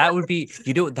 that would be,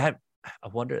 that I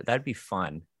wonder, that'd be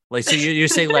fun. Like, so you're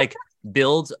saying like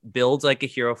build like a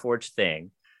HeroForge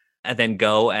thing, and then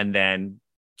go and then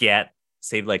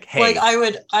say like, hey, like I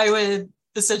would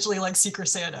essentially like Secret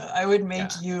Santa. I would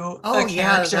make you a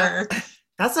character.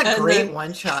 That's a great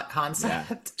one-shot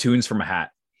concept. Yeah. Tunes from a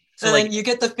hat. So and then you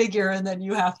get the figure, and then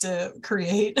you have to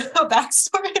create a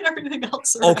backstory and everything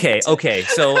else. Okay.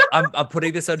 So I'm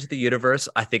putting this out to the universe.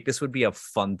 I think this would be a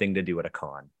fun thing to do at a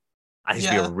con. I think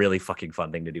it'd be a really fucking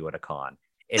fun thing to do at a con.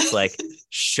 It's like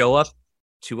show up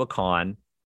to a con.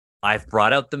 I've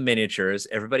brought out the miniatures.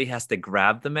 Everybody has to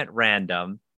grab them at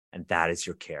random, and that is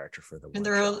your character for the one.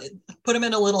 And put them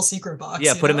in a little secret box.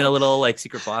 Yeah, put them in a little like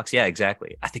secret box. Yeah,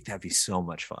 exactly. I think that'd be so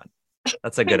much fun.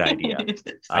 That's a good idea.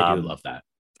 I do love that.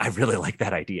 I really like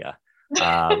that idea.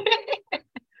 But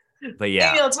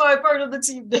yeah, hey, that's why I'm part of the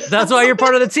team. That's why you're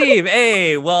part of the team.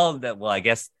 Hey, well, I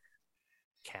guess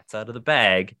cat's out of the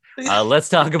bag. Let's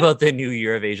talk about the new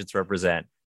year of Agents Represent.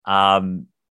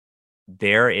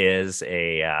 There is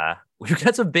we've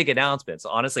got some big announcements.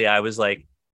 Honestly, I was like,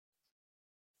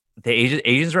 the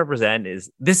Agents Represent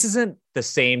this isn't the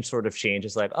same sort of change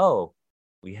as like, oh,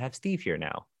 we have Steve here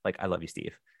now. Like, I love you,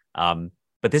 Steve.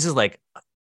 But this is like a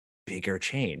bigger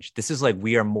change. This is like,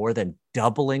 we are more than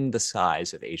doubling the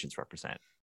size of Agents Represent,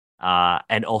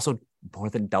 and also more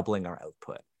than doubling our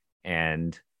output.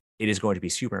 And it is going to be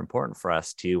super important for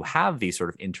us to have these sort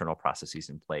of internal processes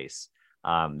in place.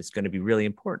 It's going to be really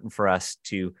important for us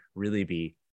to really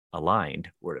be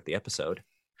aligned, word of the episode,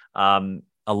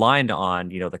 aligned on,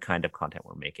 the kind of content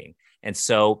we're making. And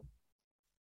so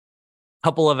a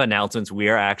couple of announcements, we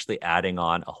are actually adding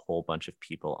on a whole bunch of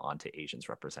people onto Agents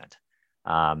Represent.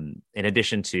 In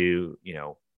addition to,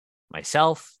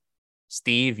 myself,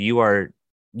 Steve,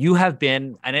 you have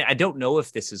been, and I don't know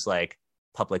if this is like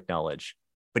public knowledge,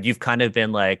 but you've kind of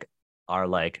been like our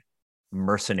like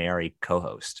mercenary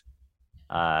co-host.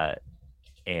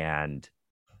 And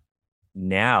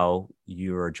now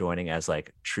you're joining as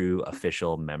like true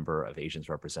official member of Agents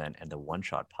Represent and the One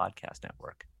Shot Podcast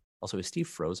Network. Also, is Steve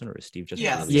frozen or is Steve just?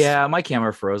 Yeah, my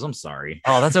camera froze. I'm sorry.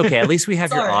 Oh, that's okay. At least we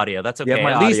have your audio. That's okay. Yeah,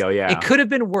 my audio. Yeah, it could have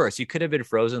been worse. You could have been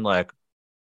frozen like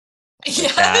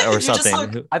that or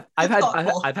something. I've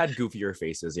had goofier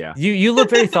faces. Yeah, you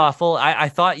look very thoughtful. I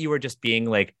thought you were just being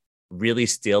like really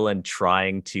still and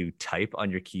trying to type on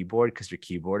your keyboard because your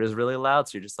keyboard is really loud.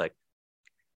 So you're just like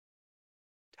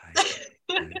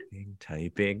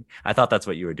typing. I thought that's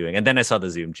what you were doing, and then I saw the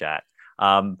Zoom chat.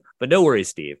 But no worries,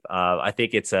 Steve. I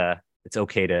think it's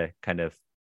okay to kind of,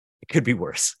 it could be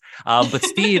worse. But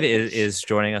Steve is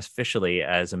joining us officially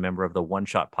as a member of the One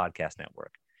Shot Podcast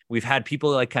Network. We've had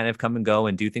people like kind of come and go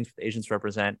and do things with Agents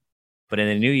Represent, but in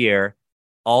the new year,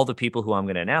 all the people who I'm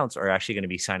going to announce are actually going to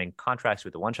be signing contracts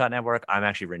with the One Shot Network. I'm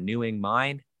actually renewing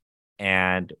mine,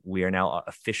 and we are now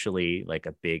officially like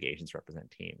a big Agents Represent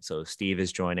team. So Steve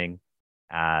is joining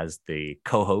as the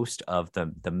co-host of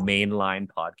the mainline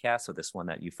podcast. So this one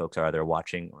that you folks are either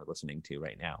watching or listening to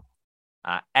right now.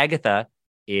 Agatha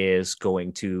is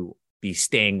going to be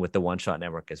staying with the One Shot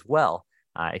Network as well,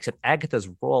 except Agatha's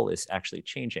role is actually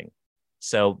changing.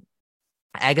 So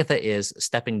Agatha is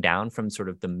stepping down from sort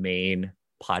of the main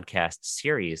podcast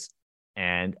series,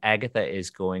 and Agatha is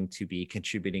going to be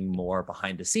contributing more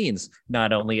behind the scenes,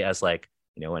 not only as like,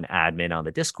 an admin on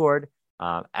the Discord.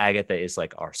 Agatha is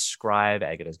like our scribe.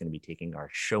 Agatha is going to be taking our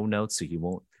show notes. So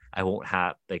I won't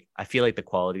have like, I feel like the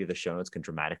quality of the show notes can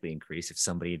dramatically increase if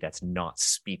somebody that's not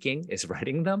speaking is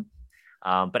writing them.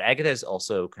 But Agatha is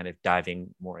also kind of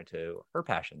diving more into her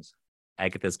passions.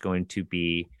 Agatha is going to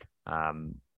be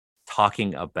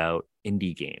talking about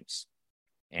indie games.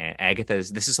 And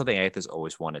this is something Agatha's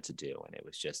always wanted to do. And it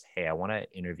was just, hey, I want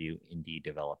to interview indie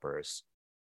developers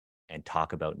and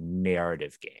talk about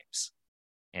narrative games.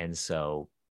 And so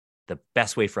the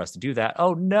best way for us to do that,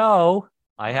 oh no,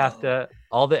 I have to,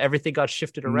 everything got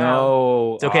shifted around.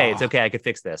 No. It's okay. It's okay. I could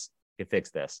fix this.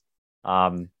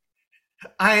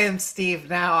 I am Steve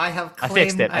now. I have claimed. I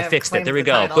fixed it. I fixed it. There we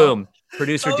go. Title. Boom.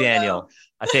 Producer Oh, Daniel. no.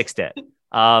 I fixed it.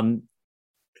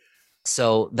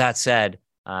 So that said,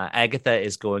 Agatha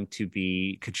is going to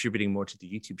be contributing more to the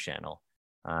YouTube channel.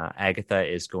 Agatha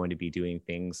is going to be doing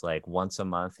things like once a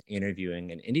month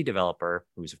interviewing an indie developer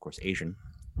who's of course Asian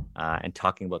and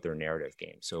talking about their narrative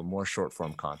game. So more short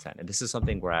form content. And this is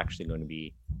something we're actually going to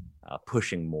be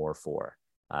pushing more for,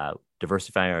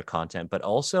 diversifying our content, but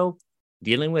also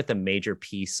dealing with a major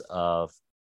piece of,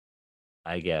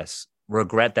 I guess,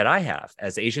 regret that I have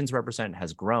as Asians Represent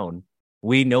has grown.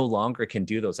 We no longer can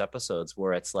do those episodes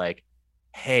where it's like,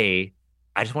 hey,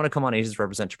 I just want to come on Asians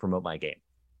Represent to promote my game.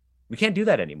 We can't do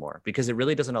that anymore because it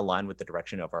really doesn't align with the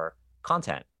direction of our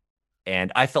content.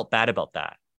 And I felt bad about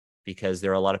that because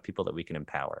there are a lot of people that we can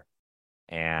empower.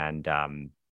 And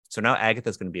so now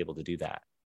Agatha's going to be able to do that.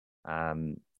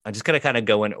 I'm just going to kind of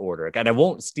go in order. And I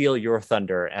won't steal your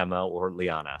thunder, Emma or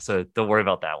Liana. So don't worry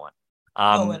about that one.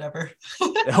 Whatever.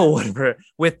 Whatever.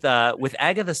 With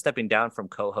Agatha stepping down from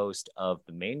co-host of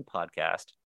the main podcast,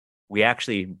 we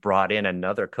actually brought in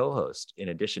another co-host in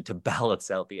addition to balance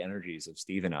out the energies of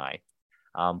Steve and I,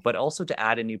 but also to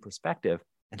add a new perspective.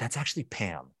 And that's actually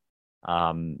Pam.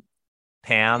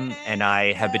 Pam and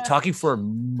I have been talking for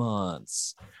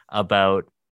months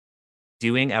about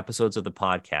doing episodes of the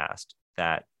podcast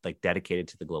that like dedicated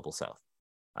to the Global South,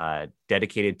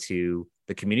 dedicated to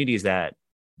the communities that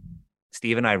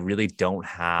Steve and I really don't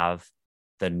have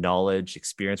the knowledge,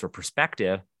 experience, or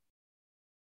perspective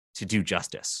to do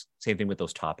justice. Same thing with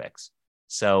those topics.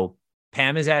 So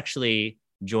Pam is actually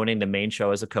joining the main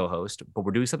show as a co-host, but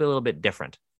we're doing something a little bit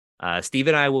different. Steve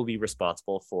and I will be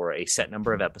responsible for a set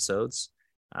number of episodes.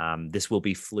 This will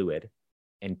be fluid,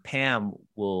 and Pam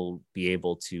will be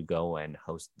able to go and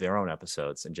host their own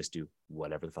episodes and just do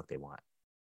whatever the fuck they want,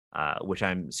 which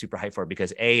I'm super hyped for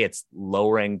because A, it's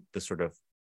lowering the sort of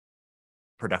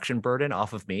production burden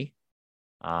off of me.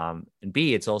 And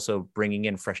B, it's also bringing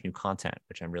in fresh new content,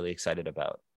 which I'm really excited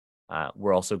about.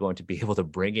 We're also going to be able to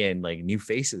bring in like new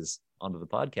faces onto the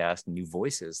podcast, new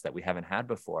voices that we haven't had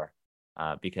before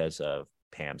because of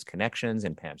Pam's connections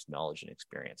and Pam's knowledge and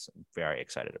experience. I'm very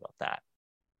excited about that.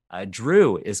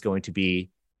 Drew is going to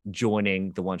be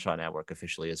joining the One Shot Network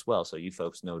officially as well. So you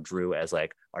folks know Drew as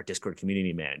like our Discord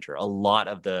community manager. A lot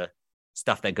of the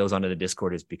stuff that goes onto the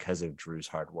Discord is because of Drew's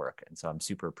hard work. And so I'm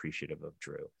super appreciative of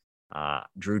Drew.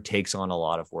 Drew takes on a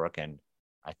lot of work, and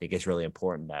I think it's really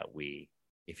important that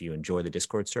if you enjoy the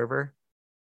Discord server,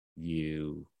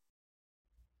 you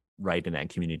write in that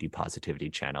community positivity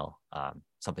channel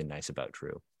something nice about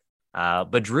Drew.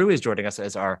 But Drew is joining us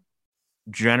as our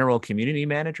general community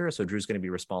manager. So Drew's going to be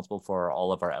responsible for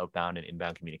all of our outbound and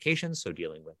inbound communications. So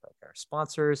dealing with like our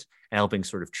sponsors and helping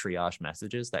sort of triage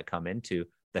messages that come into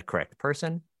the correct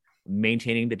person,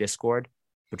 maintaining the Discord.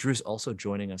 But Drew's also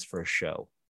joining us for a show.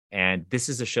 And this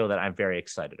is a show that I'm very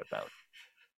excited about.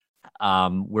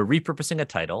 We're repurposing a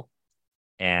title,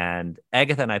 and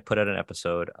Agatha and I put out an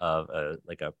episode of a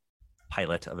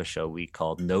pilot of a show we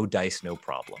called No Dice, No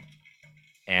Problem.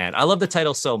 And I love the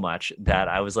title so much that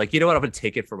I was like, you know what? I'm going to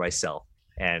take it for myself,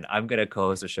 and I'm going to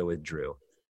co-host a show with Drew.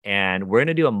 And we're going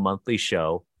to do a monthly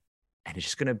show, and it's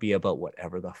just going to be about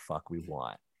whatever the fuck we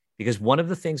want. Because one of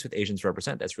the things with Asians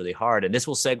Represent that's really hard, and this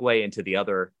will segue into the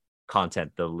other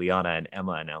content, the Liana and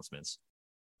Emma announcements,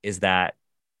 is that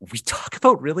we talk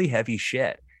about really heavy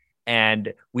shit,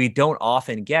 and we don't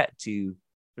often get to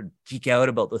geek out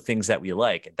about the things that we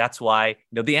like. That's why,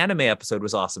 the anime episode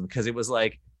was awesome because it was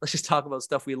like, let's just talk about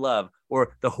stuff we love.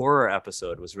 Or the horror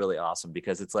episode was really awesome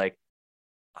because it's like,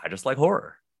 I just like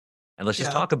horror, and let's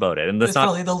just talk about it. And that's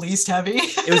probably the least heavy.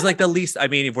 It was like the least. I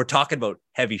mean, if we're talking about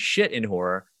heavy shit in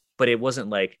horror, but it wasn't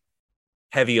like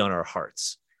heavy on our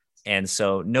hearts. And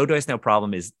so No Dice, No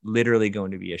Problem is literally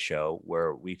going to be a show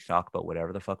where we talk about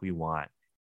whatever the fuck we want.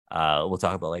 We'll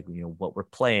talk about like, what we're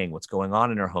playing, what's going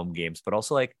on in our home games, but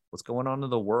also like what's going on in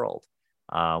the world.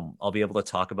 I'll be able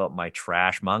to talk about my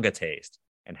trash manga taste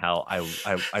and how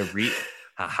I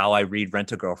read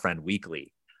Rent a Girlfriend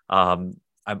weekly. I'm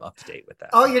up to date with that.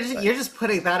 Oh, you're just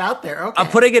putting that out there. Okay. I'm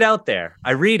putting it out there.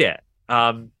 I read it.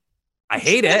 I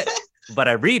hate it, but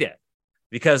I read it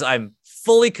because I'm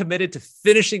fully committed to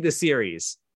finishing the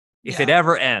series. If it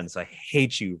ever ends, I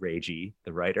hate you, Reiji,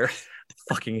 the writer.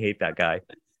 Fucking hate that guy.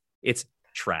 It's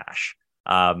trash.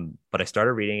 But I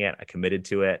started reading it. I committed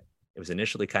to it. It was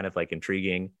initially kind of like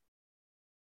intriguing.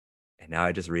 And now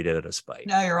I just read it at a spite.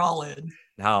 Now you're all in.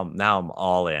 Now I'm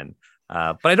all in.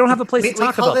 But I don't have a place to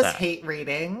talk about that. We call this hate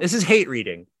reading. This is hate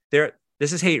reading.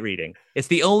 This is hate reading. It's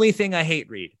the only thing I hate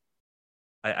read.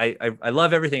 I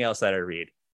love everything else that I read.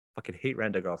 Fucking hate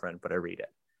Rent a Girlfriend, but I read it.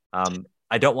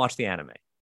 I don't watch the anime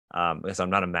because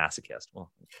I'm not a masochist.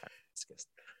 Well, I'm kind of a masochist.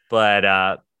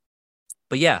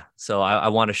 But yeah, so I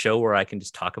want a show where I can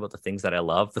just talk about the things that I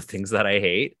love, the things that I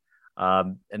hate,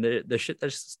 and the shit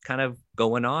that's kind of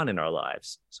going on in our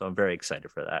lives. So I'm very excited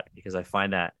for that because I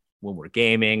find that when we're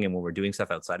gaming and when we're doing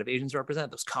stuff outside of Asians Represent,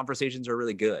 those conversations are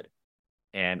really good.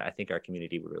 And I think our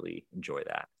community would really enjoy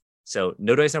that. So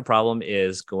No Dice, No Problem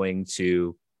is going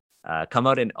to come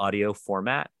out in audio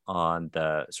format on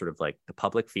the sort of like the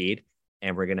public feed.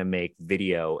 And we're going to make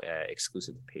video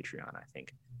exclusive to Patreon, I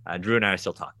think. Drew and I are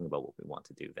still talking about what we want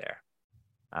to do there.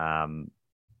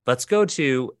 Let's go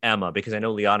to Emma, because I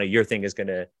know, Liana, your thing is going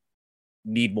to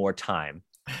need more time.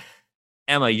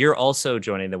 Emma, you're also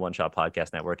joining the One Shot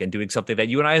Podcast Network and doing something that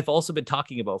you and I have also been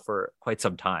talking about for quite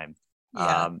some time.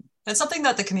 Yeah, it's something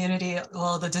that the community,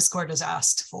 the Discord has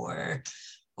asked for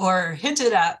or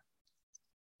hinted at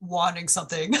wanting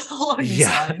something along these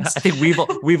lines. I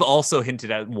think we've also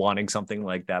hinted at wanting something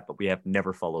like that, but we have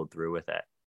never followed through with it.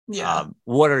 Yeah.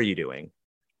 What are you doing?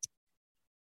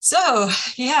 So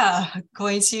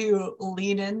going to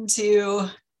lean into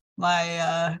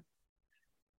my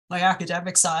my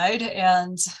academic side,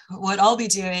 and what I'll be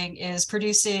doing is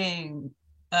producing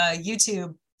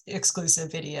YouTube exclusive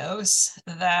videos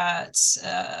that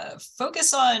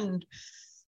focus on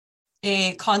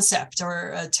a concept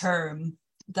or a term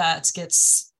that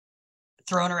gets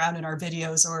thrown around in our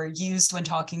videos or used when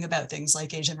talking about things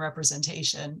like Asian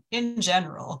representation in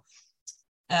general.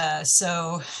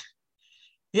 So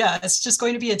it's just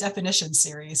going to be a definition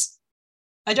series.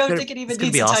 I don't think it even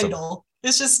needs a title.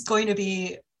 It's just going to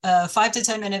be 5 to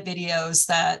 10 minute videos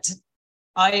that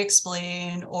I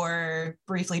explain or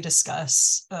briefly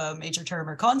discuss a major term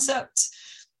or concept,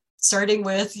 starting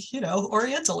with,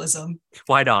 Orientalism.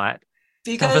 Why not?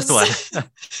 Because,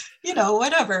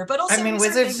 whatever. But also,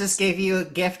 Wizards just gave you a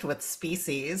gift with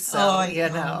species. So, oh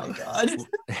my God.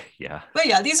 Yeah. But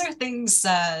yeah, these are things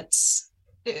that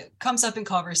it comes up in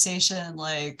conversation,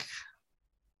 like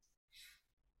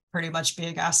pretty much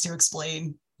being asked to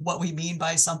explain what we mean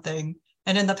by something.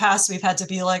 And in the past, we've had to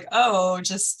be like,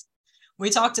 we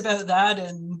talked about that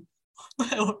in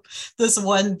this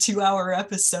 1 2-hour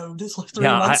episode 3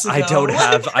 months ago. I don't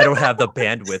have the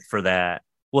bandwidth for that.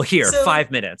 Well, here,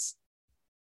 5 minutes.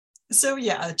 So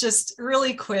just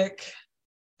really quick,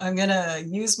 I'm gonna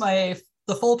use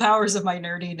the full powers of my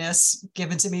nerdiness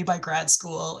given to me by grad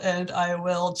school, and I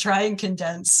will try and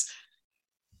condense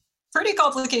pretty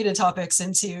complicated topics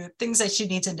into things that you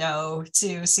need to know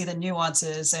to see the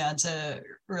nuances and to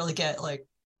really get like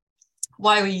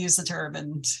why we use the term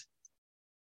and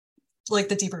like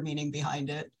the deeper meaning behind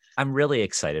it. I'm really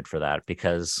excited for that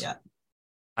because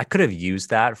I could have used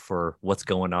that for what's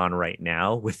going on right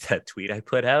now with that tweet I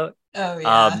put out. Oh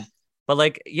yeah.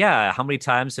 But how many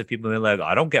times have people been like,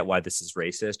 I don't get why this is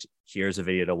racist. Here's a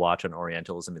video to watch on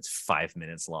Orientalism. It's 5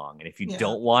 minutes long. And if you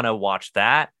don't want to watch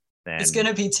that, then it's going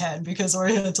to be 10 because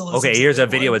Orientalism. Okay, here's a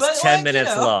video. It's 10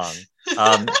 minutes long.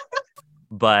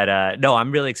 But no,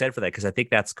 I'm really excited for that because I think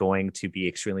that's going to be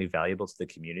extremely valuable to the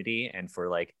community and for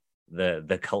like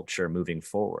the culture moving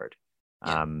forward.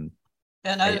 Yeah.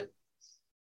 And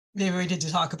maybe we need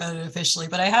to talk about it officially,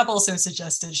 but I have also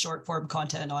suggested short form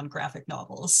content on graphic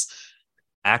novels.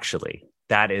 Actually,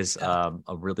 that is a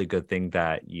really good thing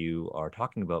that you are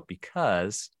talking about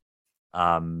because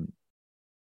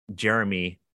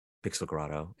Jeremy Pixel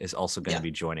Grotto is also going to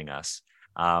be joining us.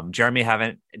 Jeremy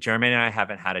and I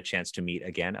haven't had a chance to meet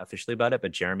again officially about it,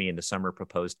 but Jeremy in the summer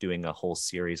proposed doing a whole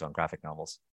series on graphic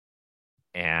novels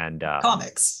and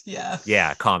comics.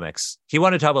 Comics. He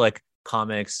wanted to talk about like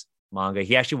comics, manga.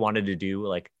 He actually wanted to do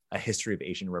like a history of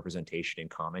Asian representation in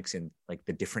comics in like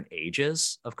the different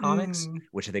ages of comics,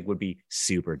 which I think would be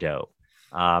super dope.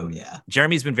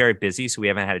 Jeremy's been very busy, so we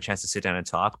haven't had a chance to sit down and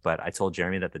talk, but I told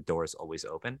Jeremy that the door is always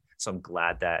open. So I'm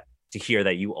glad to hear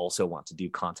that you also want to do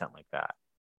content like that.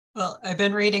 Well, I've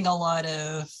been reading a lot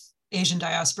of Asian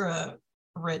diaspora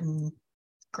written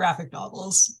graphic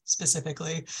novels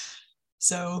specifically.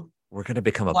 So we're going to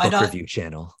become a book review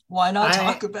channel. Why not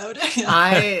talk about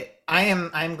it?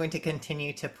 I'm going to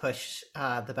continue to push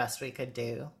The Best We Could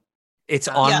Do. It's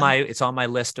on my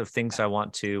list of things I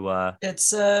want to want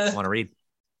to read.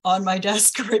 On my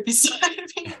desk right beside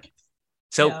me.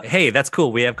 So hey, that's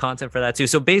cool. We have content for that too.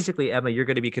 So basically, Emma, you're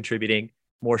going to be contributing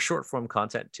more short form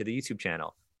content to the YouTube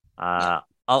channel. I'll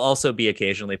also be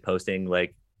occasionally posting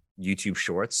like YouTube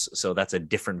shorts. So that's a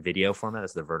different video format.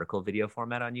 That's the vertical video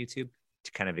format on YouTube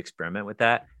to kind of experiment with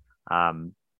that.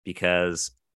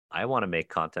 Because I want to make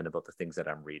content about the things that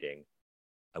I'm reading.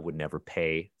 I would never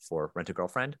pay for Rent a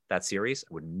Girlfriend, that series.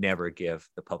 I would never give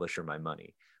the publisher my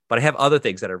money. But I have other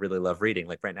things that I really love reading.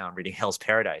 Like right now, I'm reading Hell's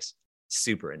Paradise.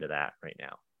 Super into that right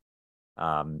now.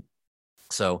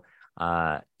 So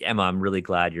Emma, I'm really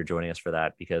glad you're joining us for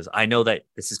that, because I know that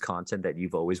this is content that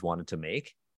you've always wanted to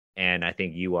make, and I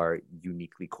think you are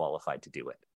uniquely qualified to do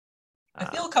it. I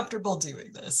feel comfortable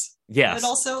doing this. Yes. And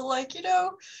also, like,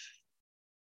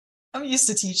 I'm used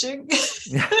to teaching.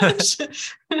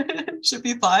 should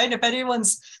be fine. If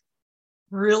anyone's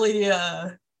really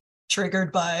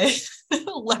triggered by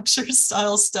lecture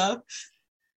style stuff,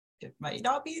 it might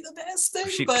not be the best thing.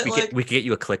 We could get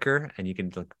you a clicker and you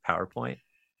can look PowerPoint.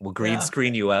 We'll green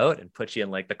screen you out and put you in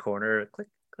like the corner. Click,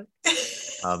 click.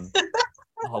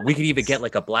 We could even get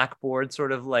like a Blackboard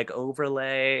sort of like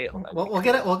overlay. We'll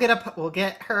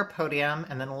get her a podium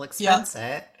and then we'll expense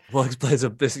it. We'll expense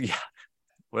this. Yeah.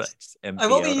 I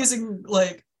will be using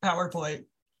like PowerPoint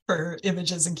for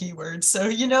images and keywords, so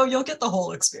you'll get the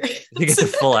whole experience. You get the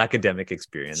full academic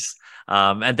experience.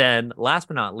 And then last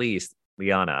but not least,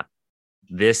 Liana,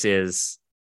 this is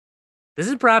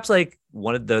perhaps like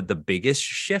one of the biggest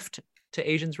shift to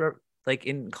Asians like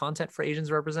in content for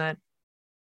Asians Represent.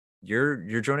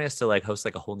 You're joining us to like host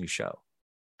like a whole new show.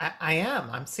 I am.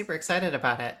 I'm super excited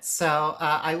about it. So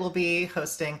I will be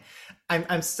hosting.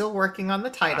 I'm still working on the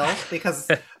title because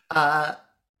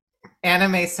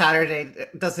Anime Saturday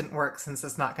doesn't work since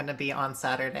it's not going to be on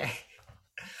Saturday.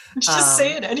 Just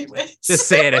say it anyways. Just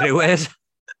say it anyways.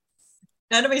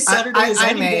 Anime Saturday is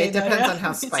any day. It depends on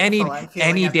how spiteful I'm feeling.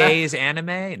 Any day is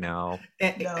anime? No.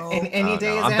 Any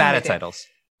day is I'm anime bad at day. titles.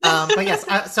 But yes,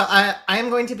 I am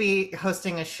going to be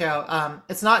hosting a show.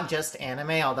 It's not just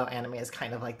anime, although anime is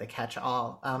kind of like the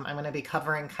catch-all. I'm going to be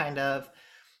covering kind of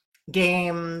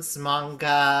games,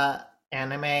 manga,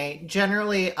 anime,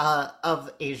 generally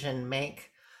of Asian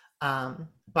make. But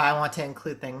I want to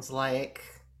include things like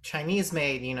Chinese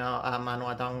made,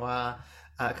 manhwa, donghua,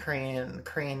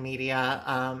 Korean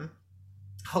media.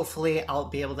 Hopefully I'll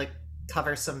be able to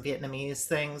cover some Vietnamese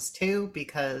things too,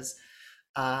 because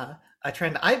a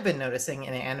trend I've been noticing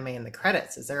in anime in the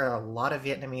credits is there are a lot of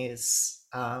Vietnamese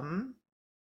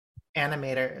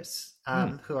animators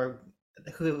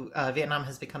who Vietnam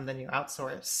has become the new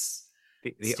outsource.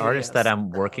 The artist that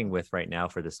I'm working with right now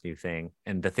for this new thing,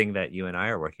 and the thing that you and I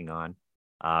are working on,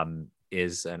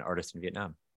 is an artist in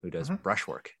Vietnam who does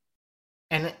brushwork.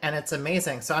 And it's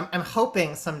amazing. So I'm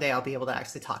hoping someday I'll be able to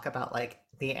actually talk about like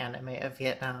the anime of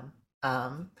Vietnam.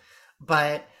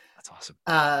 But that's awesome.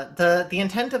 The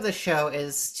intent of the show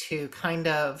is to kind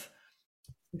of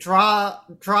draw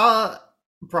broad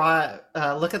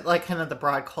look at like kind of the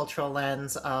broad cultural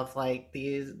lens of like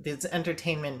these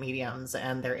entertainment mediums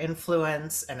and their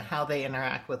influence and how they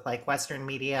interact with like Western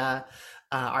media,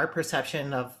 our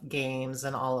perception of games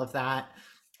and all of that,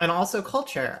 and also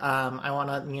culture. I want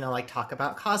to like talk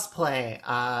about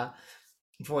cosplay.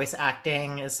 Voice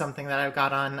acting is something that I've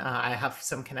got on. I have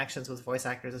some connections with voice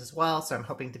actors as well, so I'm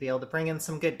hoping to be able to bring in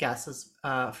some good guests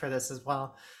for this as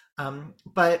well. And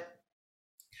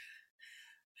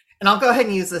I'll go ahead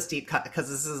and use this deep cut because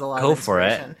this is a lot of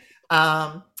inspiration.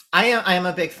 I am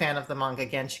a big fan of the manga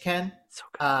Genshiken,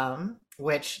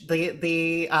 which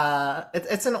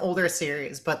it's an older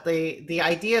series, but the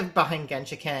idea behind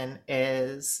Genshiken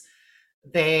is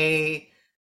they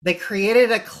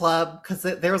created a club because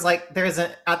at their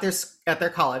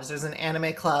college there's an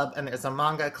anime club and there's a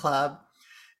manga club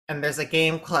and there's a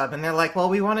game club, and they're like, well,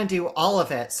 we want to do all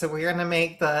of it, so we're going to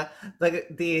make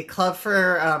the club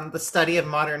for the study of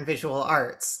modern visual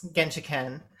arts,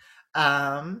 Genshiken,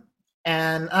 and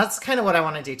that's kind of what I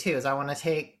want to do too. Is I want to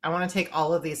take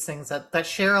all of these things that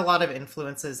share a lot of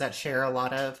influences, that share a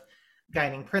lot of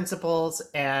guiding principles,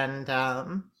 and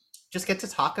just get to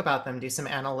talk about them, do some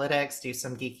analytics, do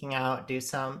some geeking out, do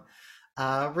some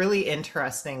really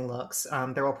interesting looks.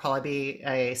 There will probably be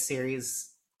a series,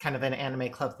 kind of an anime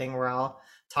club thing, where I'll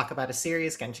talk about a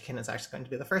series. Genshiken is actually going to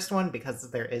be the first one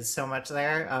because there is so much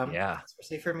there.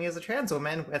 Especially for me as a trans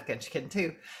woman with Genshiken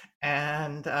too.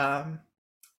 And I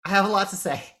have a lot to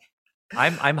say.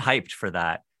 I'm hyped for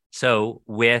that. So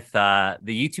with the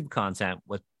YouTube content,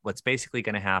 what's basically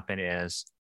going to happen is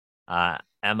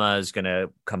Emma is going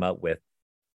to come up with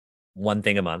one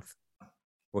thing a month.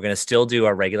 We're going to still do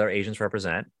our regular Asians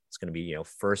Represent. It's going to be,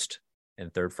 first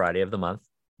and third Friday of the month,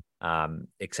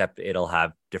 except it'll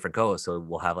have different co-hosts. So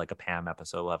we'll have like a Pam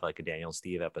episode. We'll have like a Daniel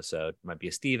Steve episode. It might be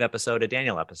a Steve episode, a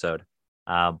Daniel episode.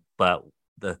 But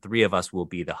the three of us will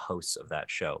be the hosts of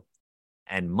that show.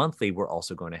 And monthly, we're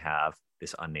also going to have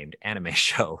this unnamed anime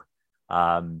show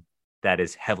that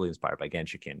is heavily inspired by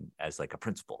Genshiken as like a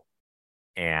principle.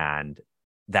 And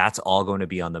that's all going to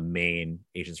be on the main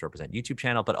Asians Represent YouTube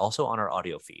channel, but also on our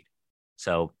audio feed.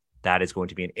 So that is going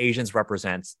to be an Asians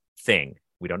Represents thing.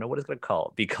 We don't know what it's going to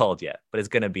be called yet, but it's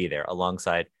going to be there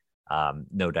alongside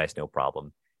No Dice, No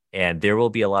Problem. And there will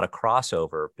be a lot of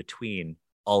crossover between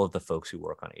all of the folks who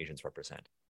work on Asians Represent,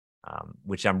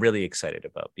 which I'm really excited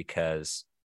about, because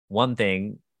one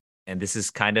thing, and this is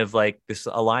kind of like, this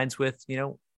aligns with,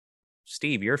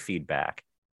 Steve, your feedback.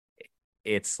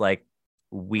 It's like,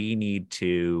 we need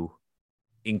to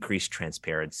increase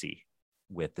transparency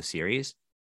with the series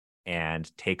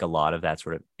and take a lot of that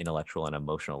sort of intellectual and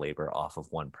emotional labor off of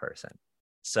one person.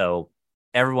 So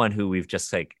everyone who we've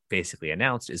just like basically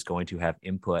announced is going to have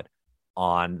input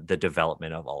on the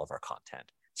development of all of our content.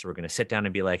 So we're going to sit down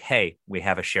and be like, hey, we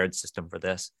have a shared system for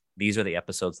this. These are the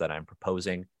episodes that I'm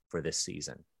proposing for this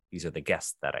season. These are the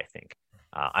guests that I think.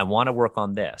 I want to work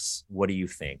on this. What do you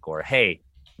think? Or, hey,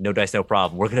 No Dice, No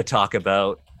Problem. We're going to talk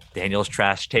about Daniel's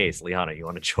trash taste. Liana, you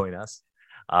want to join us?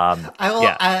 I will.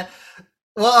 Yeah.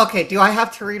 Well, okay. Do I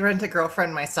have to read Rent a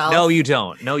Girlfriend myself? No, you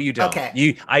don't. No, you don't.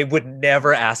 Okay. I would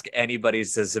never ask anybody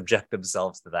to subject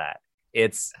themselves to that.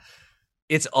 It's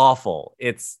awful.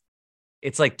 It's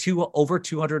like over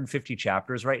 250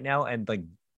 chapters right now, and like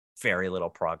very little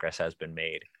progress has been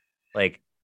made. Like,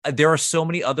 there are so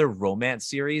many other romance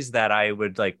series that I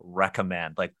would like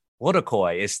recommend. Like,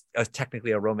 Wotakoi is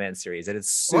technically a romance series, and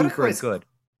it's super good.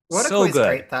 So good.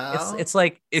 Great, though. It's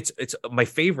like it's my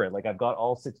favorite. Like, I've got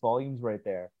all 6 volumes right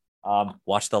there.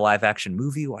 Watch the live action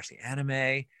movie. Watch the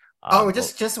anime.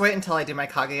 Just wait until I do my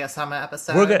Kaguya-sama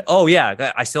episode. We're good. Oh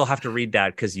yeah, I still have to read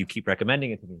that because you keep recommending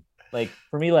it to me. Like,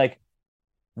 for me, like,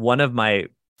 one of my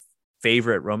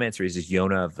favorite romance series is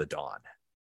Yona of the Dawn.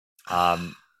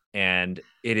 And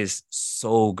it is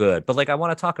so good. But like, I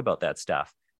want to talk about that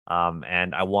stuff.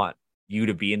 And I want you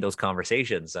to be in those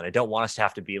conversations. And I don't want us to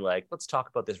have to be like, let's talk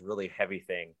about this really heavy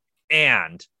thing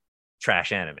and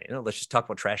trash anime. Let's just talk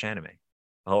about trash anime.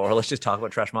 Or let's just talk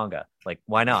about trash manga. Like,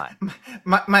 why not?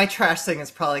 My trash thing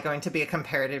is probably going to be a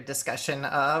comparative discussion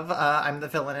of I'm the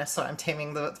villainess, so I'm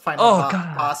taming the final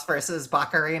boss versus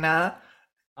Bakarina.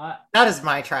 That is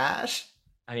my trash.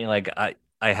 I mean, like, I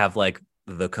have like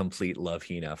the complete Love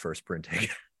Hina first printing.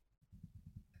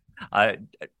 I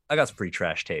got some pretty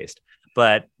trash taste,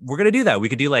 but we're gonna do that. We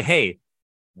could do like, hey,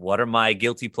 what are my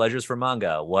guilty pleasures for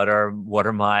manga? What are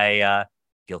my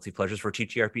guilty pleasures for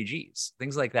TTRPGs?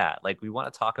 Things like that. Like, we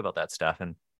want to talk about that stuff,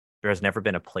 and there has never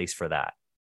been a place for that.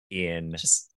 You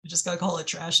just gotta call it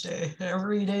Trash Day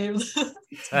every day.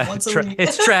 Once a week.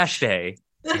 It's Trash Day.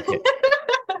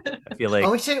 I feel like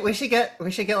we should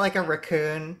get like a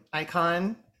raccoon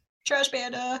icon. Trash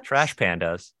Panda. Trash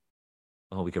pandas.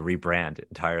 Oh, we could rebrand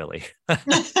entirely.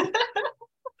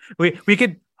 we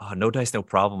could. Oh, No Dice, No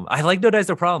Problem. I like No Dice,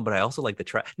 No Problem, but I also like the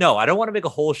trash. No, I don't want to make a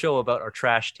whole show about our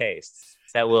trash tastes.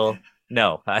 That will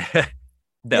no. No.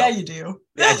 Yeah, you do.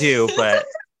 I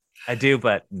do,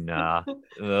 but nah.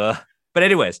 But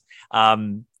anyways,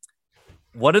 one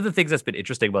of the things that's been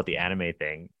interesting about the anime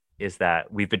thing is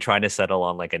that we've been trying to settle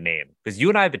on like a name, because you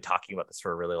and I have been talking about this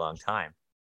for a really long time.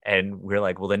 And we're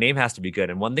like, well, the name has to be good.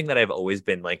 And one thing that I've always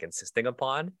been like insisting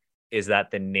upon is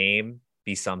that the name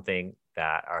be something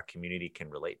that our community can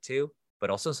relate to,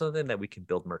 but also something that we can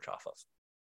build merch off of.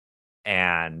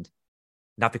 And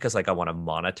not because like I want to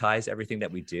monetize everything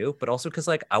that we do, but also because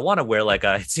like I want to wear like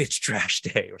it's Trash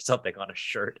Day or something on a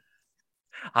shirt.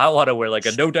 I want to wear like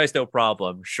a No Dice, No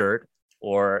Problem shirt,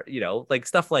 or, like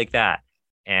stuff like that.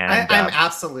 And I'm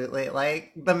absolutely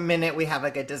like, the minute we have a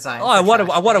good design. Oh, I want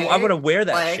to wear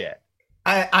that like, shit.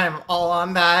 I'm all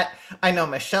on that. I know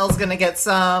Michelle's gonna get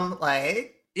some.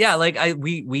 Like, yeah, like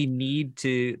we need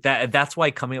to. That's why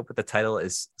coming up with the title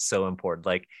is so important.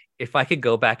 Like, if I could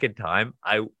go back in time,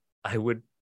 I would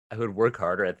work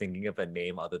harder at thinking of a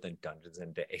name other than Dungeons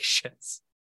and Asians.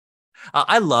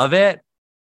 I love it,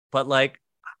 but like,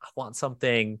 I want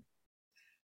something.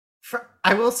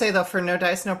 I will say though, for No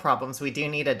Dice, No Problems, we do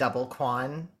need a double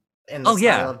Quan in the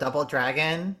style of Double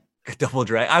Dragon. A double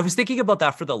dragon. I was thinking about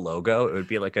that for the logo. It would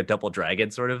be like a double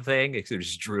dragon sort of thing. It's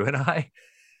just Drew and I.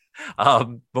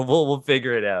 But we'll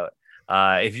figure it out.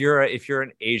 If you're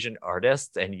an Asian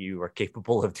artist and you are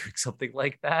capable of doing something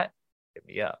like that, hit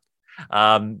me up.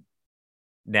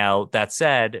 Now that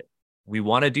said, we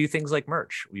want to do things like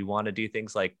merch. We want to do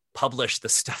things like publish the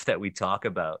stuff that we talk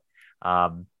about.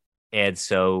 And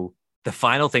so the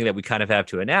final thing that we kind of have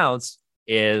to announce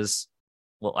is,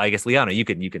 well, I guess Liana, you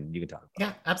can talk about it.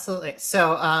 Yeah, absolutely.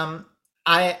 So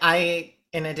I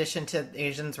in addition to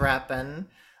Asians Rep and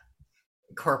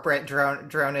corporate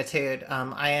dronitude,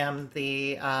 I am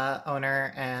the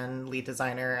owner and lead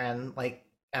designer and like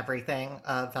everything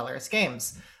of Velaris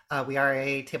Games. We are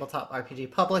a tabletop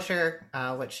RPG publisher,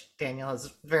 which Daniel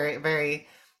is very, very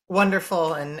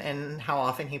wonderful and how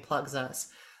often he plugs us.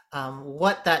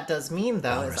 What that does mean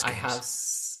though Valorous is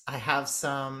games. I have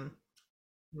some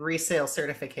resale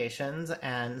certifications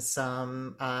and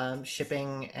some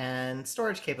shipping and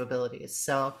storage capabilities.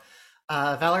 So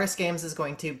Valorous Games is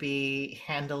going to be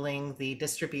handling the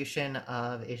distribution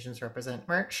of Asians Represent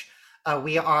merch.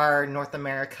 We are North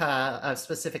America,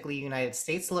 specifically United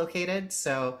States located.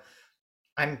 So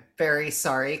I'm very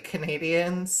sorry,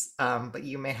 Canadians, but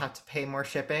you may have to pay more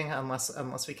shipping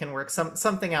unless we can work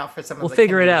something out for some of the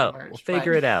figure Canadian it out. merch. We'll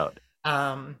figure it out.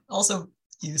 Also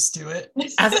used to it.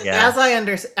 As I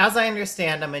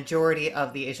understand, a majority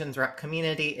of the Asians rep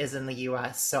community is in the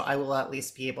U.S., so I will at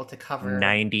least be able to cover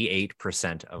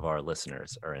 98% of our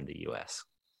listeners are in the U.S.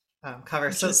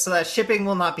 So that shipping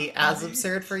will not be as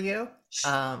absurd for you.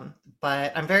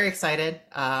 But I'm very excited.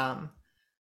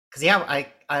 Because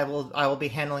I will be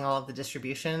handling all of the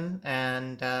distribution,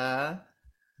 and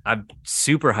I'm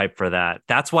super hyped for that.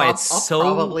 That's why I'll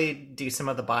probably do some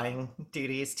of the buying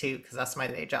duties too, because that's my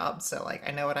day job. So like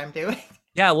I know what I'm doing.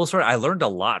 Yeah, well, I learned a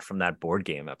lot from that board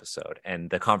game episode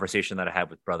and the conversation that I had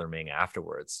with Brother Ming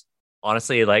afterwards.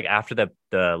 Honestly, like after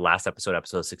the last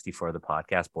episode 64 of the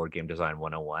podcast, Board Game Design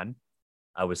 101,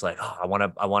 I was like, oh, I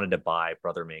wanted to buy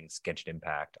Brother Ming's Genshin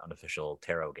Impact unofficial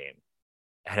tarot game.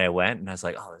 And I went and I was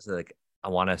like, oh, this is like, I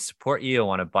want to support you. I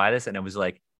want to buy this. And it was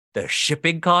like the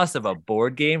shipping cost of a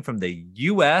board game from the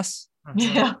US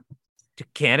to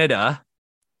Canada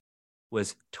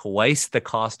was twice the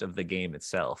cost of the game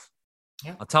itself.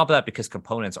 Yeah. On top of that, because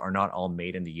components are not all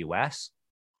made in the US,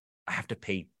 I have to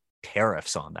pay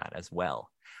tariffs on that as well.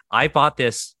 I bought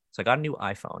this. So I got a new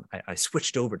iPhone. I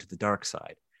switched over to the dark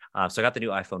side. So I got the new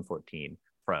iPhone 14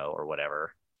 Pro or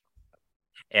whatever.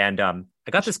 And I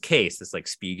got this case, this like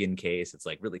Spigen case. It's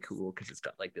like really cool because it's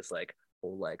got like this like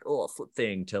whole like flip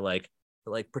thing to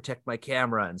protect my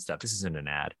camera and stuff. This isn't an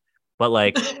ad, but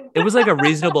like it was like a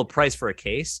reasonable price for a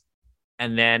case.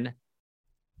 And then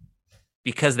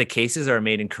because the cases are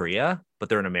made in Korea, but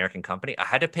they're an American company, I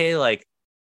had to pay like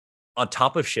on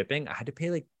top of shipping, I had to pay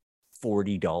like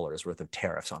 $40 worth of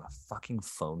tariffs on a fucking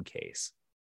phone case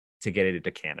to get it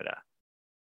into Canada.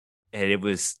 And it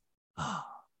was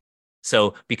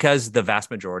so because the vast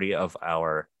majority of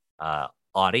our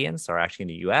audience are actually in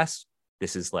the US,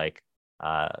 this is like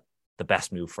the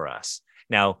best move for us.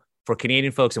 Now, for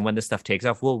Canadian folks, and when this stuff takes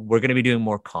off, we're going to be doing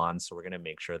more cons. So we're going to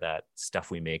make sure that stuff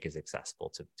we make is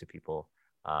accessible to people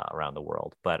around the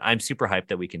world. But I'm super hyped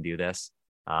that we can do this.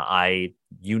 The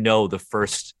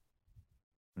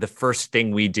first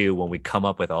thing we do when we come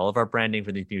up with all of our branding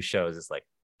for these new shows is like,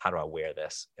 how do I wear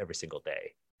this every single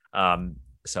day?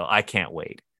 So I can't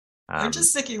wait. I'm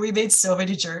just thinking we made so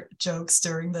many jokes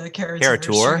during the Kara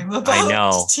Tour about I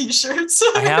know t-shirts.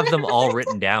 I have them all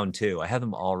written down too. I have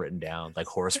them all written down, like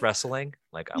horse wrestling.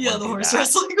 Like the horse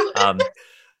wrestling.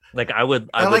 Like I would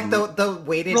like the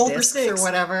weighted roll discs for snakes or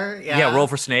whatever. Yeah, roll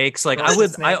for snakes. Like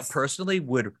I personally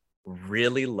would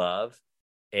really love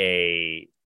a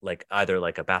like either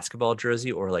like a basketball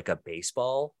jersey or like a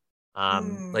baseball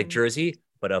like jersey,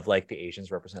 but of like the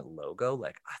Asians Represent logo.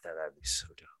 Like I thought that'd be so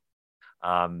dope.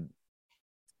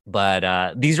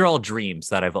 But these are all dreams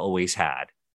that I've always had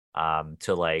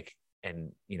to like,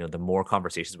 and you know, the more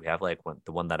conversations we have, like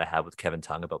the one that I had with Kevin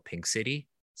Tung about Pink City,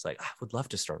 it's like I would love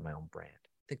to start my own brand.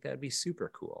 I think that'd be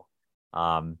super cool.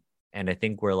 And I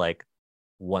think we're like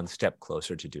one step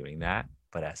closer to doing that,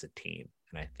 but as a team.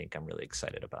 And I think I'm really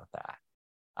excited about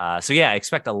that. So yeah, I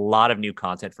expect a lot of new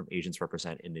content from Asians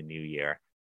Represent in the new year.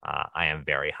 I am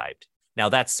very hyped. Now,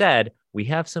 that said, we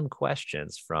have some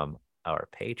questions from our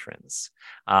patrons.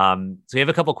 So we have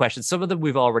a couple questions. Some of them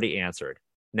we've already answered.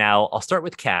 Now, I'll start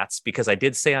with Kat's because I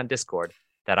did say on Discord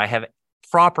that I have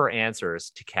proper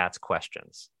answers to Kat's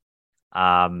questions.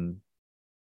 And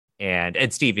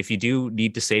Steve, if you do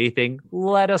need to say anything,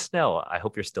 let us know. I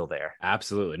hope you're still there.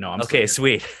 Absolutely. No, I'm okay.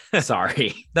 Sweet.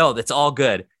 Sorry. No, that's all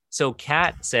good. So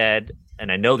Kat said,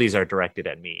 and I know these are directed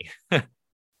at me.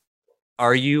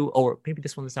 Are you, or maybe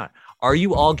this one is not, are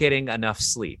you all getting enough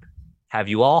sleep? Have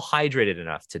you all hydrated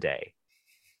enough today?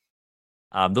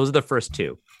 Those are the first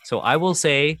two. So I will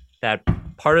say that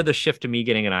part of the shift to me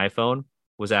getting an iPhone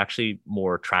was actually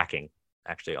more tracking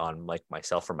actually on like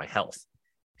myself for my health.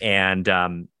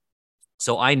 And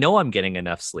so I know I'm getting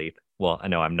enough sleep. Well, I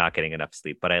know I'm not getting enough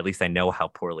sleep, but at least I know how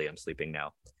poorly I'm sleeping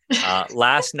now.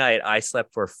 Last night, I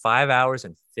slept for 5 hours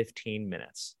and 15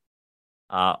 minutes.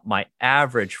 My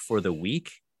average for the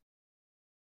week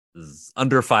is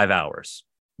under 5 hours.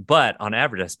 But on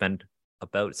average, I spend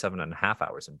about 7.5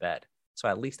 hours in bed. So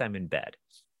at least I'm in bed.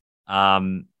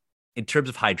 In terms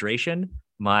of hydration,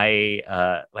 my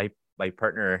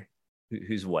partner,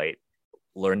 who's white,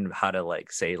 learn how to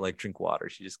like say like drink water.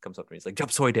 She just comes up to me, it's like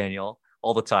 "Jump soy, Daniel,"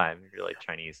 all the time. You're like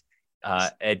Chinese.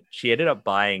 And she ended up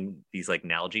buying these like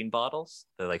Nalgene bottles.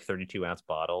 They're like 32-ounce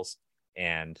bottles,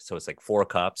 and so it's like 4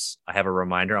 cups. I have a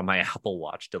reminder on my Apple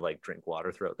Watch to like drink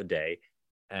water throughout the day.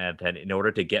 And then in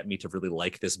order to get me to really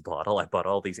like this bottle, I bought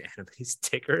all these anime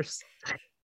stickers.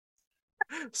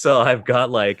 So I've got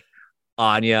like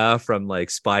Anya from like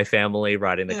Spy Family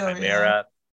riding the Chimera. Yeah.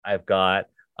 I've got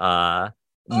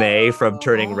May from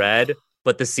Turning Red,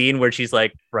 but the scene where she's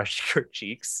like brushing her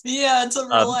cheeks. Yeah, to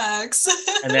relax.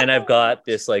 And then I've got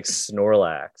this like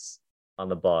Snorlax on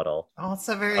the bottle. Oh, it's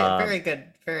a very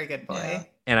good boy. Yeah.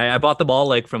 And I bought them all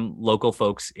like from local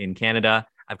folks in Canada.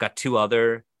 I've got 2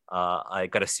 other. I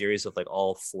got a series of like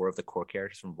all 4 of the core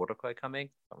characters from Wotakoi coming.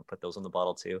 I'm gonna put those on the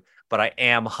bottle too. But I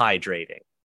am hydrating,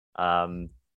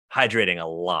 hydrating a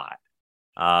lot.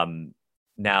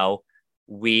 Now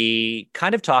we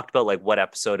kind of talked about like what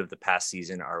episode of the past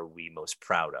season are we most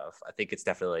proud of. I think it's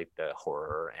definitely like the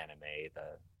horror, anime,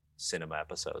 the cinema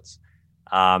episodes.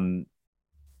 A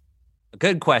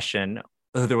good question.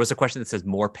 There was a question that says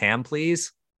more Pam,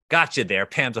 please. Gotcha there.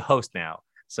 Pam's a host now.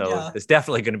 So It's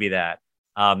definitely going to be that.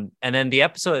 And then the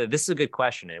episode, this is a good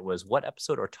question. It was, what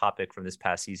episode or topic from this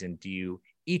past season do you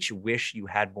each wish you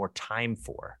had more time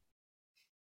for?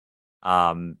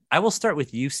 I will start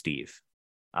with you, Steve.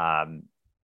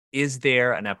 Is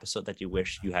there an episode that you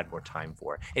wish you had more time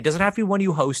for? It doesn't have to be one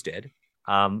you hosted,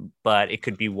 but it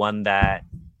could be one that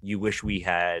you wish we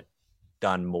had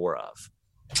done more of.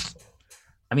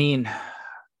 I mean,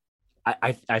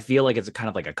 I feel like it's kind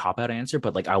of like a cop-out answer,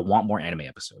 but like I want more anime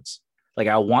episodes. Like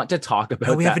I want to talk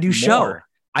about. We have a new show.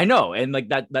 I know, and like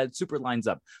that super lines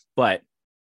up. But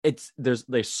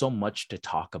there's so much to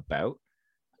talk about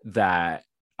that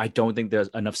I don't think there's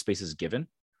enough spaces given.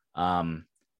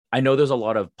 I know there's a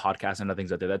lot of podcasts and other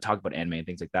things out there that talk about anime and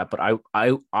things like that, but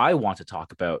I want to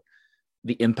talk about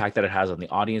the impact that it has on the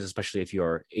audience, especially if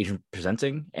you're Asian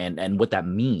presenting and what that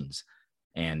means.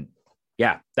 And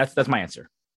yeah, that's my answer.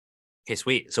 Okay,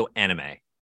 sweet. So anime.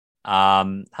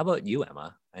 How about you,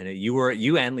 Emma? I know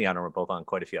you and Liana were both on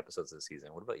quite a few episodes this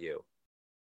season. What about you?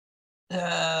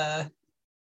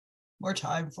 More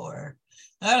time for,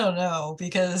 I don't know,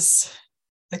 because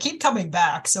I keep coming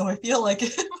back, so I feel like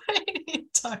if I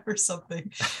need time for something,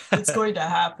 it's going to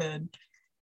happen.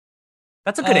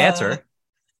 That's a good answer.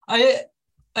 I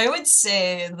would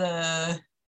say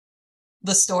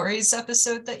the stories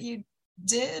episode that you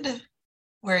did,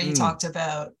 where you talked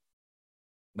about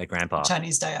my grandpa,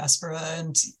 Chinese diaspora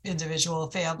and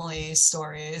individual family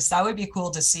stories. That would be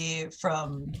cool to see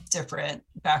from different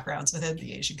backgrounds within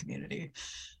the Asian community.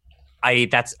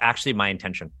 That's actually my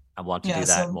intention. I want to do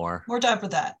that more. More time for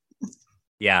that.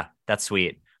 Yeah, that's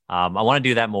sweet. I want to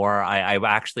do that more. I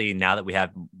actually, now that we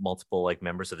have multiple like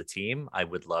members of the team, I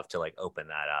would love to like open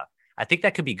that up. I think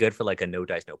that could be good for like a No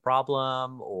Dice No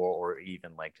Problem or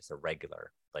even like just a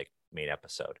regular like main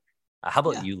episode. How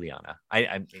about you, Liana?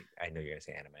 I know you're gonna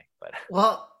say anime, but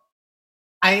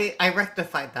I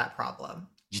rectified that problem.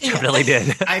 You definitely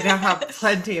did. I now have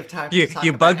plenty of time.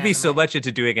 You bugged me so much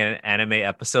into doing an anime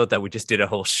episode that we just did a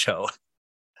whole show.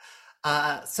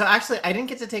 So actually, I didn't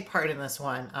get to take part in this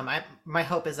one. My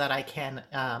hope is that I can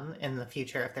in the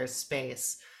future, if there's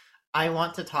space. I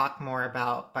want to talk more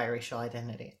about biracial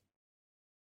identity.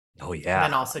 Oh yeah,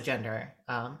 and also gender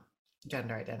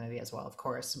identity as well, of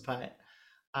course. But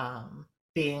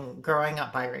growing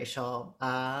up biracial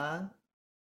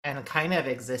and kind of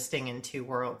existing in 2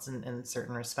 worlds in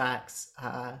certain respects,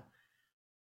 a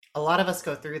lot of us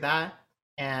go through that,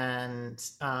 and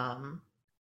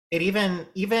it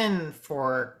even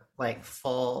for like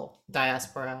full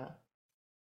diaspora,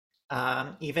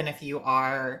 even if you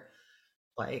are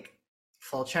like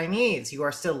full Chinese, you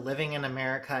are still living in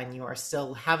America and you are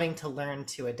still having to learn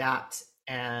to adapt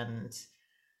and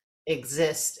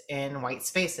exist in white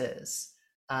spaces,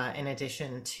 in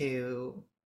addition to,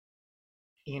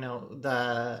 you know,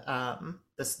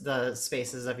 the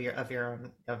spaces of your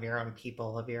own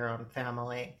people, of your own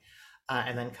family,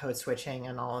 and then code switching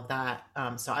and all of that.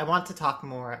 So I want to talk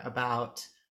more about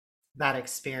that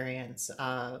experience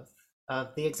of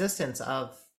the existence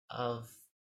of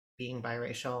being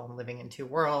biracial and living in 2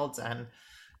 worlds, and,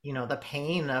 you know, the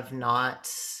pain of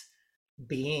not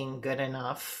being good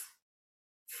enough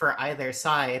for either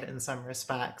side in some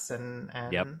respects, and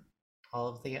all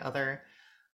of the other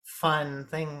fun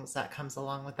things that comes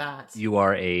along with that. You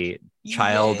are a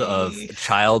child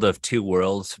of 2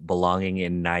 worlds, belonging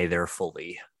in neither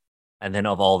fully, and then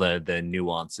of all the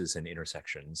nuances and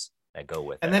intersections that go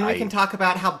with it. And then we can talk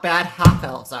about how bad half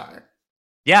elves are.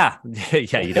 Yeah,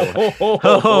 yeah, you know.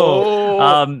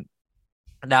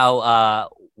 Now,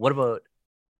 what about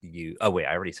you? Oh wait,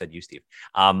 I already said you, Steve.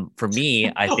 For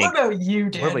me, I think. What about you,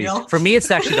 What about you? Daniel? For me,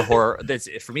 it's actually the horror.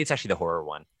 For me, it's actually the horror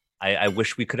one. I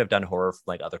wish we could have done horror for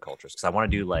like other cultures because I want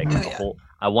to do like a whole.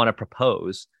 I want to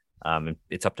propose.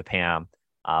 It's up to Pam,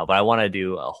 but I want to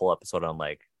do a whole episode on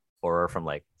like horror from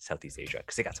like Southeast Asia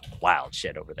because they got some wild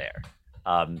shit over there.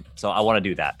 So I want to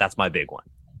do that. That's my big one.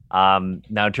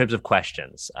 Now, in terms of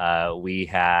questions, we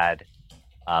had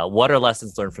what are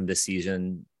lessons learned from this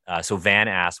season? So Van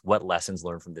asked, what lessons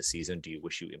learned from this season do you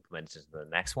wish you implemented into the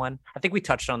next one? I think we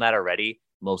touched on that already,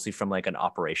 mostly from like an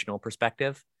operational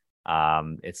perspective.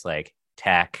 It's like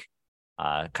tech,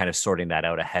 kind of sorting that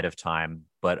out ahead of time,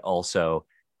 but also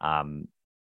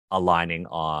aligning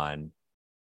on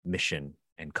mission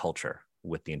and culture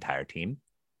with the entire team.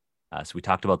 So we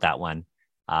talked about that one.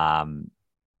 And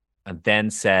then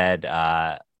said,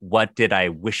 what did I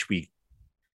wish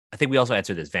I think we also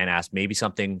answered this. Van asked maybe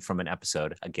something from an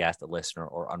episode, a guest, a listener,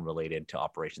 or unrelated to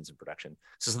operations and production.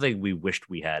 So something we wished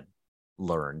we had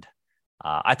learned.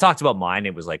 I talked about mine.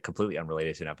 It was like completely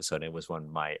unrelated to an episode. It was when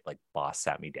my like boss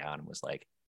sat me down and was like,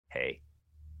 "Hey,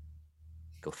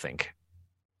 go think."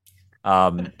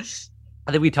 I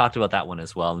think we talked about that one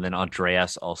as well. And then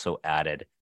Andreas also added,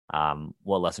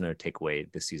 what lesson or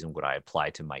takeaway this season would I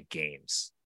apply to my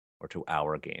games or to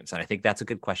our games? And I think that's a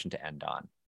good question to end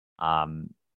on.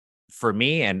 For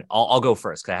me, and I'll go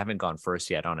first because I haven't gone first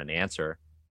yet on an answer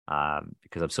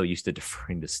because I'm so used to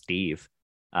deferring to Steve.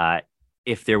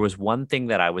 If there was one thing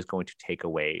that I was going to take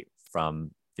away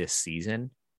from this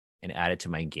season and add it to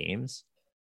my games,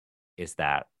 is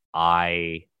that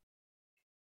I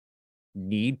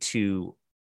need to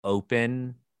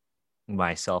open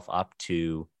myself up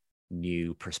to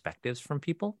new perspectives from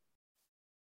people,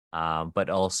 but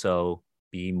also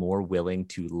be more willing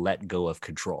to let go of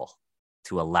control,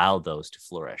 to allow those to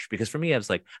flourish. Because for me, I was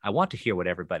like, I want to hear what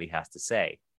everybody has to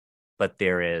say, but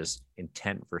there is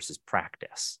intent versus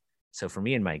practice. So for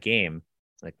me in my game,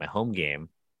 like my home game,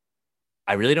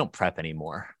 I really don't prep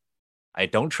anymore. I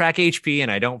don't track HP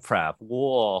and I don't prep.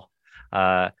 Whoa.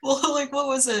 Well, like what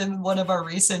was in one of our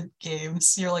recent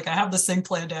games? You're like, I have this thing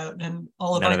planned out, and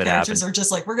all of our characters are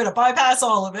just like, we're gonna bypass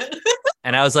all of it.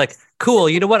 And I was like, cool,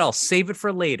 you know what? I'll save it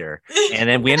for later. And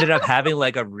then we ended up having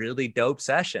like a really dope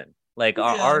session. Like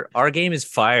our game is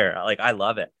fire. Like I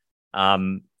love it.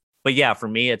 But yeah, for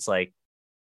me, it's like,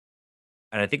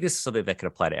 and I think this is something that could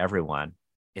apply to everyone.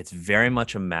 It's very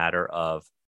much a matter of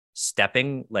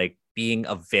being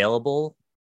available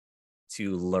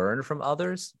to learn from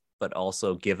others, but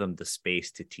also give them the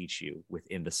space to teach you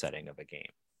within the setting of a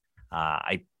game.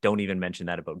 I don't even mention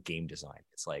that about game design.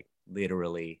 It's like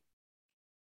literally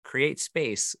create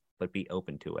space, but be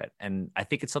open to it. And I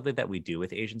think it's something that we do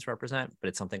with Asians Represent, but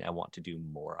it's something I want to do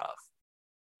more of.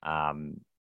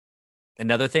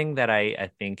 Another thing that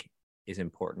I think is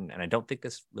important, and I don't think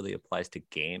this really applies to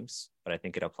games, but I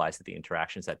think it applies to the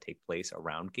interactions that take place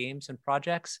around games and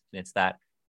projects. And it's that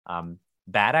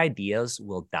bad ideas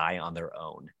will die on their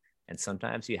own. And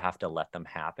sometimes you have to let them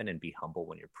happen and be humble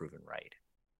when you're proven right.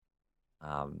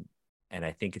 And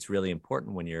I think it's really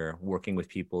important when you're working with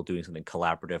people doing something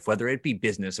collaborative, whether it be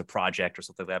business, a project or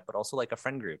something like that, but also like a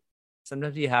friend group.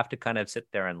 Sometimes you have to kind of sit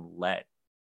there and let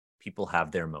people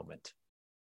have their moment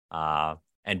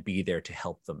and be there to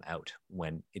help them out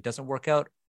when it doesn't work out,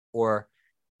 or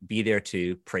be there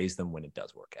to praise them when it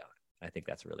does work out. I think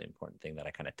that's a really important thing that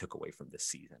I kind of took away from this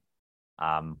season.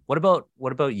 What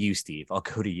about you, Steve? I'll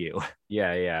go to you.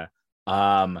 Yeah.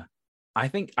 I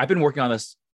think I've been working on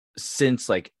this since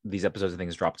like these episodes and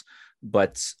things dropped,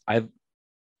 but I've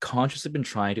consciously been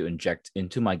trying to inject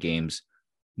into my games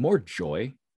more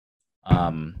joy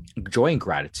and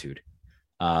gratitude.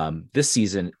 This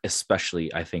season,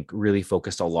 especially, I think really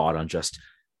focused a lot on just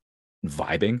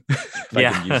vibing, if I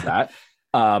can use that.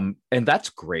 And that's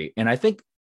great. And I think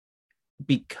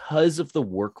because of the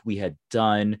work we had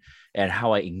done and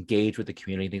how I engaged with the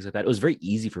community, things like that, it was very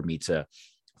easy for me to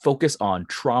focus on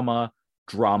trauma,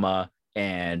 drama,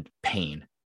 and pain,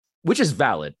 which is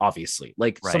valid, obviously.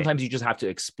 Like sometimes you just have to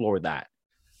explore that.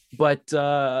 But,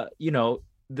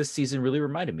 this season really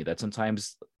reminded me that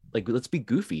sometimes, like, let's be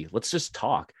goofy. Let's just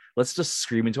talk. Let's just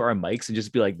scream into our mics and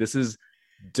just be like, this is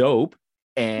dope.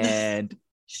 And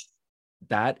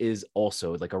that is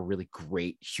also like a really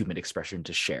great human expression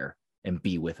to share and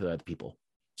be with other people.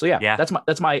 So yeah. That's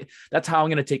how I'm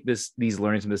going to take these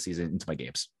learnings from this season into my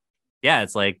games. Yeah.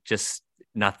 It's like just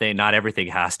not everything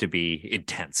has to be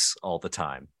intense all the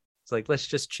time. It's like, let's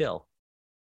just chill.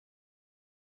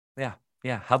 Yeah.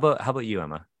 How about you,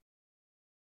 Emma?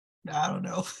 I don't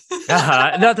know.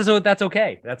 No, that's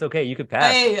okay. That's okay. You could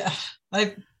pass.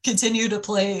 I continue to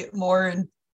play more in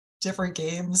different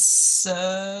games,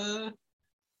 getting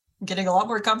a lot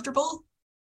more comfortable.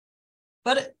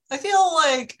 But I feel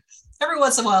like every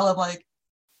once in a while I'm like,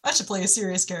 I should play a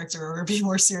serious character or be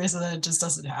more serious, and then it just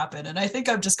doesn't happen. And I think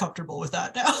I'm just comfortable with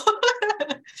that now.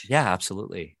 Yeah,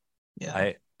 absolutely.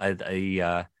 Yeah.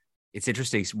 It's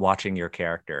interesting watching your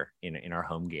character in our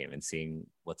home game and seeing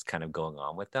what's kind of going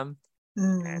on with them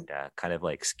and kind of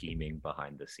like scheming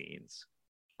behind the scenes.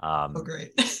 Oh,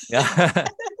 great. Yeah.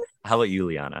 How about you,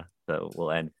 Liana? So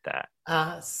we'll end that.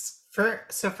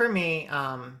 For me,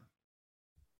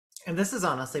 and this has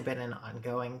honestly been an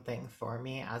ongoing thing for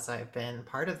me as I've been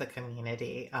part of the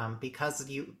community, because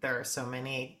there are so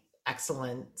many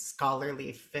excellent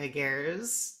scholarly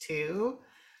figures to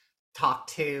talk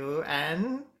to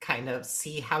and kind of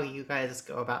see how you guys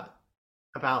go about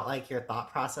like your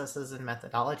thought processes and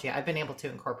methodology. I've been able to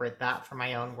incorporate that for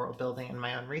my own world building and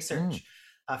my own research,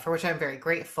 for which I'm very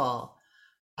grateful.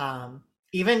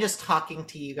 Even just talking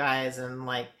to you guys and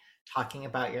like talking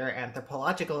about your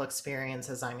anthropological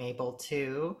experiences, I'm able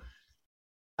to,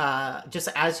 just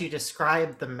as you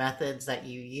describe the methods that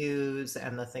you use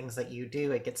and the things that you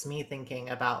do, it gets me thinking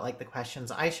about like the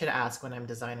questions I should ask when I'm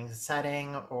designing a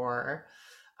setting, or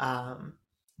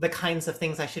the kinds of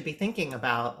things I should be thinking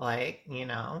about, like,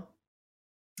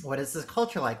 what is the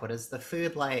culture like? What is the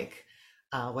food like?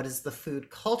 What is the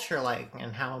food culture like,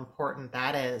 and how important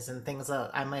that is, and things that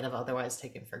I might have otherwise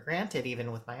taken for granted,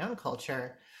 even with my own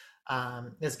culture,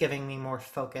 is giving me more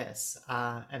focus.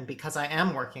 And because I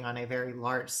am working on a very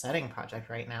large setting project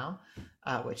right now,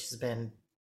 which has been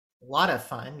a lot of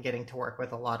fun, getting to work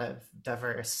with a lot of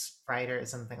diverse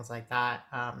writers and things like that,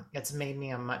 it's made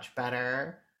me a much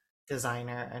better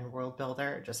designer and world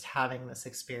builder, just having this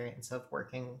experience of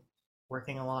working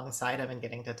alongside of and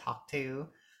getting to talk to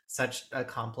such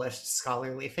accomplished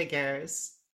scholarly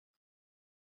figures.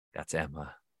 That's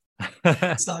Emma.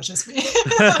 It's not just me.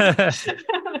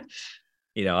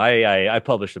 I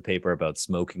published a paper about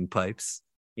smoking pipes.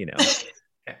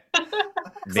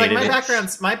 Like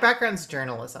my background's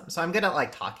journalism, so I'm good at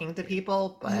like talking to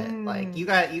people, but like you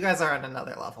guys are on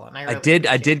another level, and I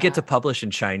did get to publish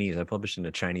in Chinese. I published in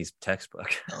a Chinese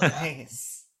textbook.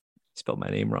 Nice. Spelled my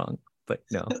name wrong, but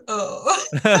no. Oh.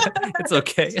 It's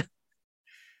okay.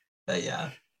 Yeah.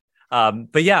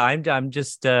 But yeah, I'm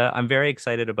just I'm very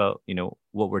excited about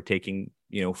what we're taking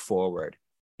forward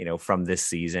from this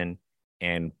season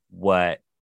and what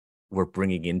we're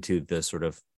bringing into the sort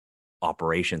of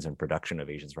operations and production of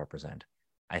Asians Represent.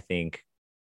 I think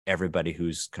everybody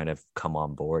who's kind of come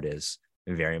on board is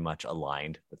very much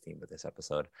aligned, the theme of this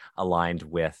episode, aligned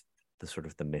with the sort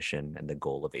of the mission and the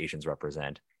goal of Asians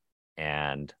Represent.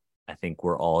 And I think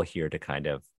we're all here to kind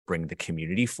of bring the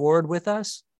community forward with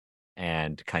us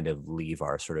and kind of leave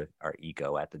our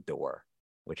ego at the door,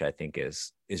 which I think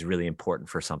is really important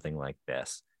for something like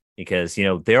this, because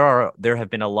there have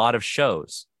been a lot of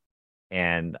shows,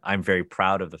 and I'm very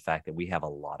proud of the fact that we have a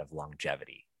lot of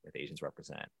longevity with Asians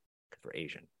Represent because we're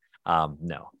Asian.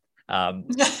 No.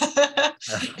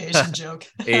 Asian joke.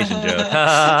 Asian joke.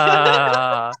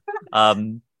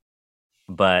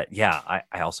 But yeah,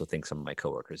 I also think some of my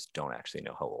coworkers don't actually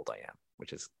know how old I am,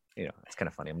 which is, it's kind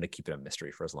of funny. I'm going to keep it a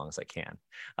mystery for as long as I can.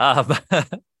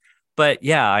 But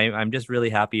yeah, I'm just really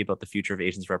happy about the future of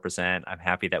Asians Represent. I'm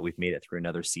happy that we've made it through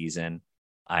another season.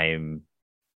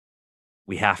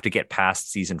 We have to get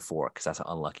past season 4 because that's an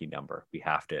unlucky number. We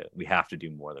have to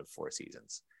do more than 4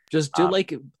 seasons. Just do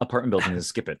like apartment building and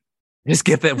skip it. Just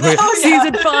skip it.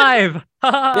 Season 5.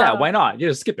 Yeah, why not? You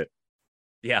just skip it.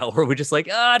 Yeah, or we're just like,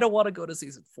 I don't want to go to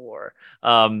season 4.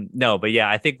 No, but yeah,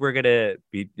 I think we're gonna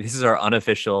be. This is our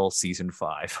unofficial season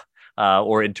 5,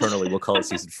 or internally we'll call it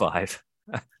season 5.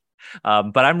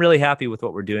 But I'm really happy with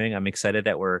what we're doing. I'm excited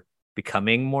that we're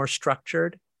becoming more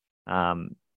structured,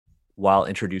 while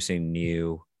introducing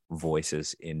new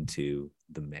voices into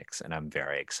the mix, and I'm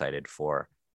very excited for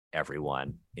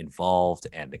everyone involved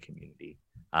and the community.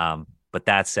 But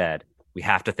that said, we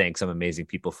have to thank some amazing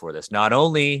people for this. Not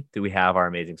only do we have our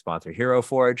amazing sponsor, Hero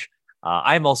Forge,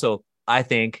 I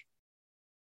think,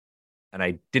 and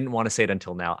I didn't want to say it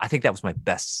until now, I think that was my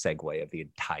best segue of the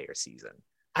entire season.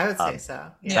 I would say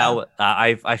so. Yeah.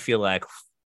 I feel like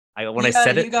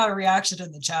you got a reaction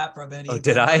in the chat from it. Oh,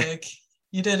 did I? Like,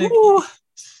 you did it.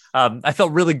 I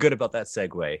felt really good about that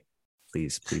segue.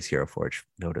 Please, Hero Forge,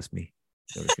 notice me,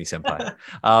 senpai.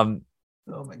 Oh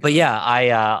my God. But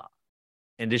yeah,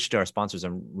 in addition to our sponsors,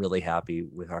 I'm really happy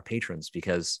with our patrons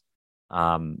because, there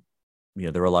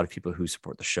are a lot of people who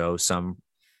support the show. Some,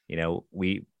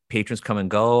 patrons come and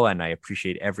go, and I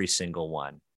appreciate every single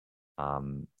one.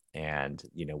 And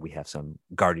we have some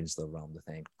Guardians of the Realm to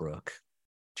thank: Brooke,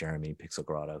 Jeremy, Pixel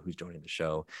Grotto, who's joining the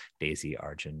show, Daisy,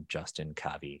 Arjun, Justin,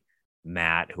 Kavi,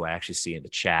 Matt, who I actually see in the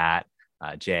chat,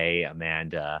 Jay,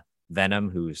 Amanda, Venom,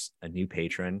 who's a new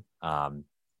patron,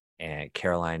 and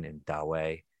Caroline and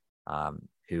Dawei,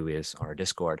 who is on our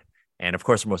Discord. And of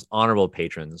course, our most honorable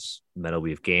patrons, Metal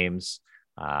Weave Games,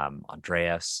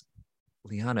 Andreas,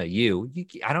 Liana,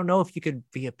 I don't know if you could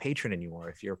be a patron anymore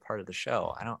if you're a part of the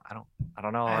show. I don't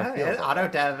know how I feel about auto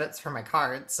debits for my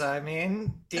card, so I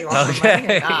mean, do you want the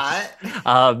money or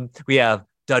not? We have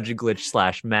Dungeon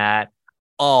Glitch / Matt,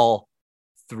 all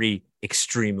three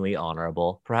extremely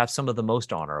honorable, perhaps some of the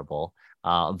most honorable,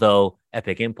 though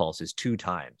Epic Impulse is 2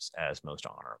 times as most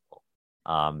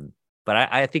honorable. But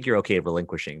I think you're okay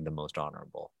relinquishing the most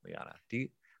honorable, Liana.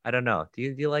 I don't know. Do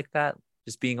you like that?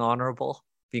 Just being honorable?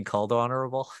 Being called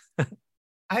honorable?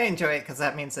 I enjoy it because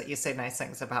that means that you say nice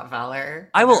things about Valor.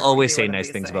 I will always say nice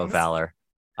things about Valor.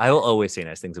 I will always say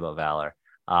nice things about Valor.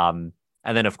 And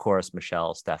then, of course,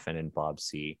 Michelle, Stefan, and Bob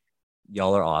C.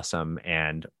 Y'all are awesome.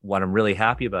 And what I'm really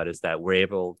happy about is that we're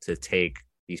able to take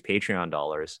these Patreon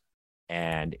dollars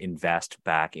and invest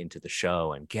back into the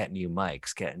show and get new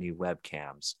mics, get new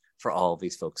webcams for all of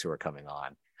these folks who are coming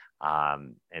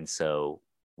on. And so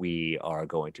we are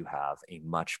going to have a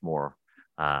much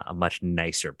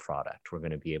nicer product. We're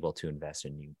going to be able to invest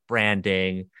in new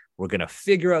branding. We're going to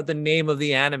figure out the name of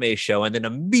the anime show and then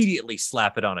immediately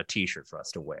slap it on a t-shirt for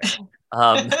us to wear.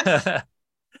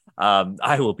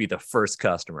 I will be the first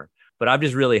customer, but I'm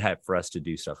just really hyped for us to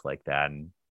do stuff like that. And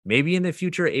maybe in the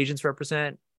future, Asians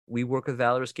Represent, we work with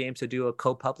Valorous Games to do a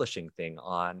co-publishing thing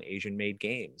on Asian made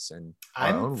games and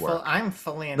our own work. I'm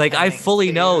fully like, I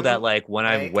fully know that like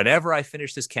whenever I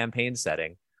finish this campaign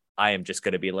setting, I am just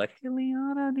going to be like, hey,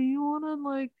 Liana, do you want to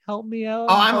like help me out?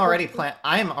 Oh, I'm already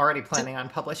planning on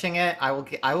publishing it. I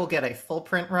will get a full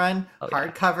print run,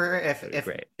 hardcover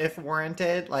if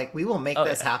warranted. Like, we will make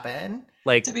this happen.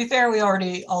 Like, to be fair, we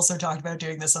already also talked about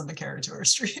doing this on the Cara Tour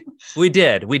stream. We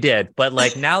did. But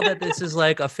like, now that this is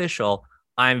like official,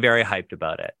 I'm very hyped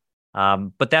about it.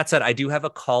 But that said, I do have a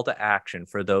call to action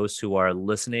for those who are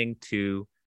listening to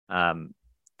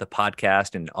the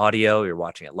podcast and audio. You're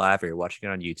watching it live or you're watching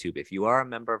it on YouTube. If you are a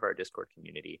member of our Discord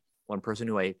community, one person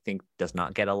who I think does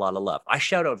not get a lot of love, I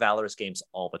shout out Valorous Games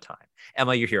all the time.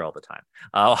 Emma, you're here all the time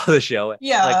on the show.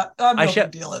 Yeah, like, I'm no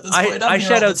big deal at this point. I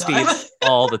shout out Steve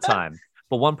all the time.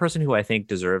 But one person who I think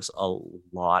deserves a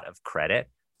lot of credit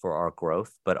for our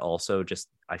growth, but also just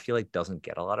I feel like doesn't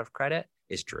get a lot of credit,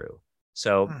 is Drew.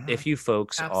 So if you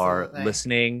folks are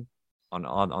listening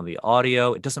on the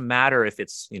audio, it doesn't matter if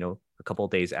it's a couple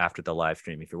of days after the live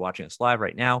stream. If you're watching us live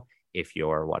right now, if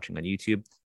you're watching on YouTube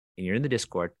and you're in the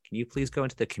Discord, can you please go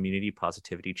into the Community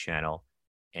Positivity channel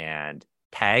and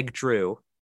tag Drew?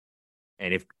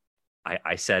 And if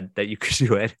I said that you could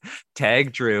do it,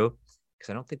 tag Drew, because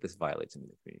I don't think this violates any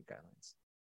of the community guidelines.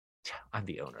 I'm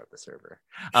the owner of the server.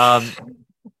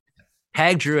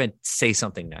 Tag Drew and say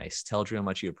something nice. Tell Drew how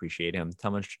much you appreciate him.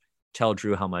 Tell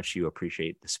Drew how much you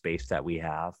appreciate the space that we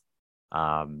have.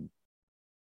 And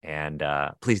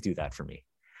please do that for me.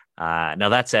 Now,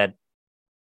 that said,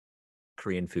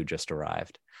 Korean food just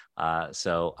arrived.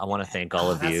 So I want to thank all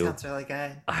of you. That sounds really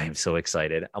good. I'm so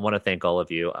excited. I want to thank all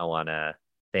of you. I want to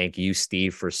thank you,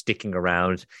 Steve, for sticking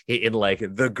around in like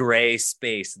the gray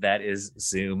space that is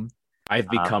Zoom. I've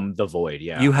become the void.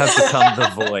 Yeah, you have become the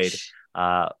void.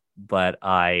 But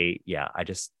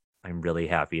I'm really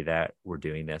happy that we're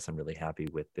doing this. I'm really happy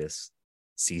with this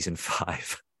season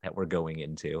 5 that we're going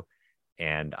into.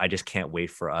 And I just can't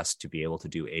wait for us to be able to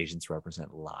do Asians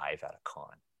Represent live at a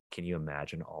con. Can you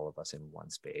imagine all of us in one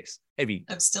space?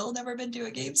 I've still never been to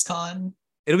a Games Con.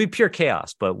 It'll be pure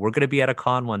chaos, but we're going to be at a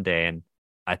con one day, and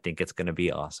I think it's going to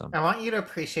be awesome. I want you to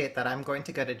appreciate that I'm going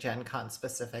to go to Gen Con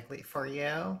specifically for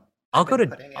you. I'll go to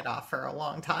putting it off for a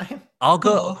long time. I'll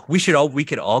go. We could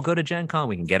all go to Gen Con.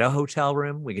 We can get a hotel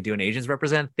room. We can do an Asians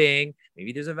Represent thing.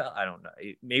 Maybe there's I don't know.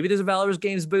 Maybe there's a Valorous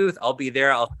Games booth. I'll be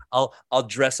there. I'll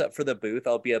dress up for the booth.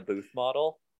 I'll be a booth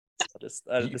model. This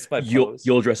my pose.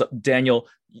 You'll dress up, Daniel.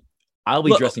 I'll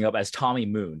be dressing up as Tommy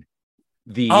Moon.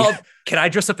 Can I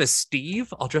dress up as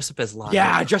Steve? I'll dress up as Lana.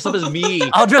 Yeah, dress up as me.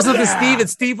 I'll dress up as Steve, and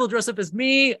Steve will dress up as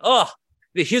me. Oh,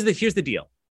 here's the deal.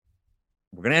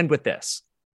 We're gonna end with this.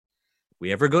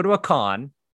 We ever go to a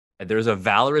con and there's a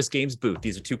Valorous Games booth,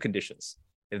 these are 2 conditions.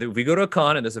 If we go to a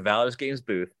con and there's a Valorous Games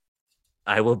booth,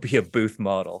 I will be a booth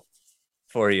model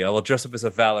for you. I will dress up as a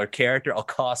Valor character. I'll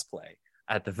cosplay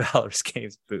at the Valorous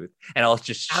Games booth, and I'll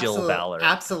just shill Valor.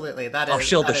 Absolutely. I'll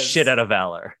shill the shit out of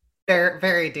Valor. Very,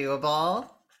 very doable.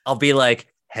 I'll be like,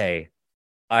 hey,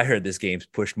 I heard this game's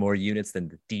pushed more units than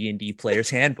the D&D Player's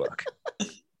Handbook.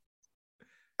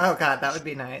 Oh God, that would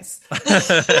be nice.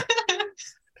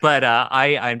 But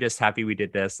I'm just happy we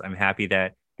did this. I'm happy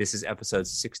that this is episode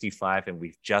 65 and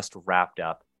we've just wrapped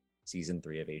up season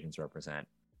 3 of Asians Represent.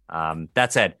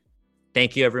 That said,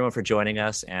 thank you everyone for joining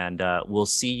us, and we'll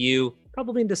see you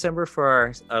probably in December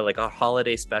for our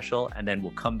holiday special, and then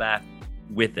we'll come back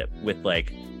with it with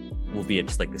we'll be at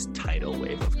just this tidal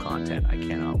wave of content. I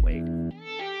cannot wait.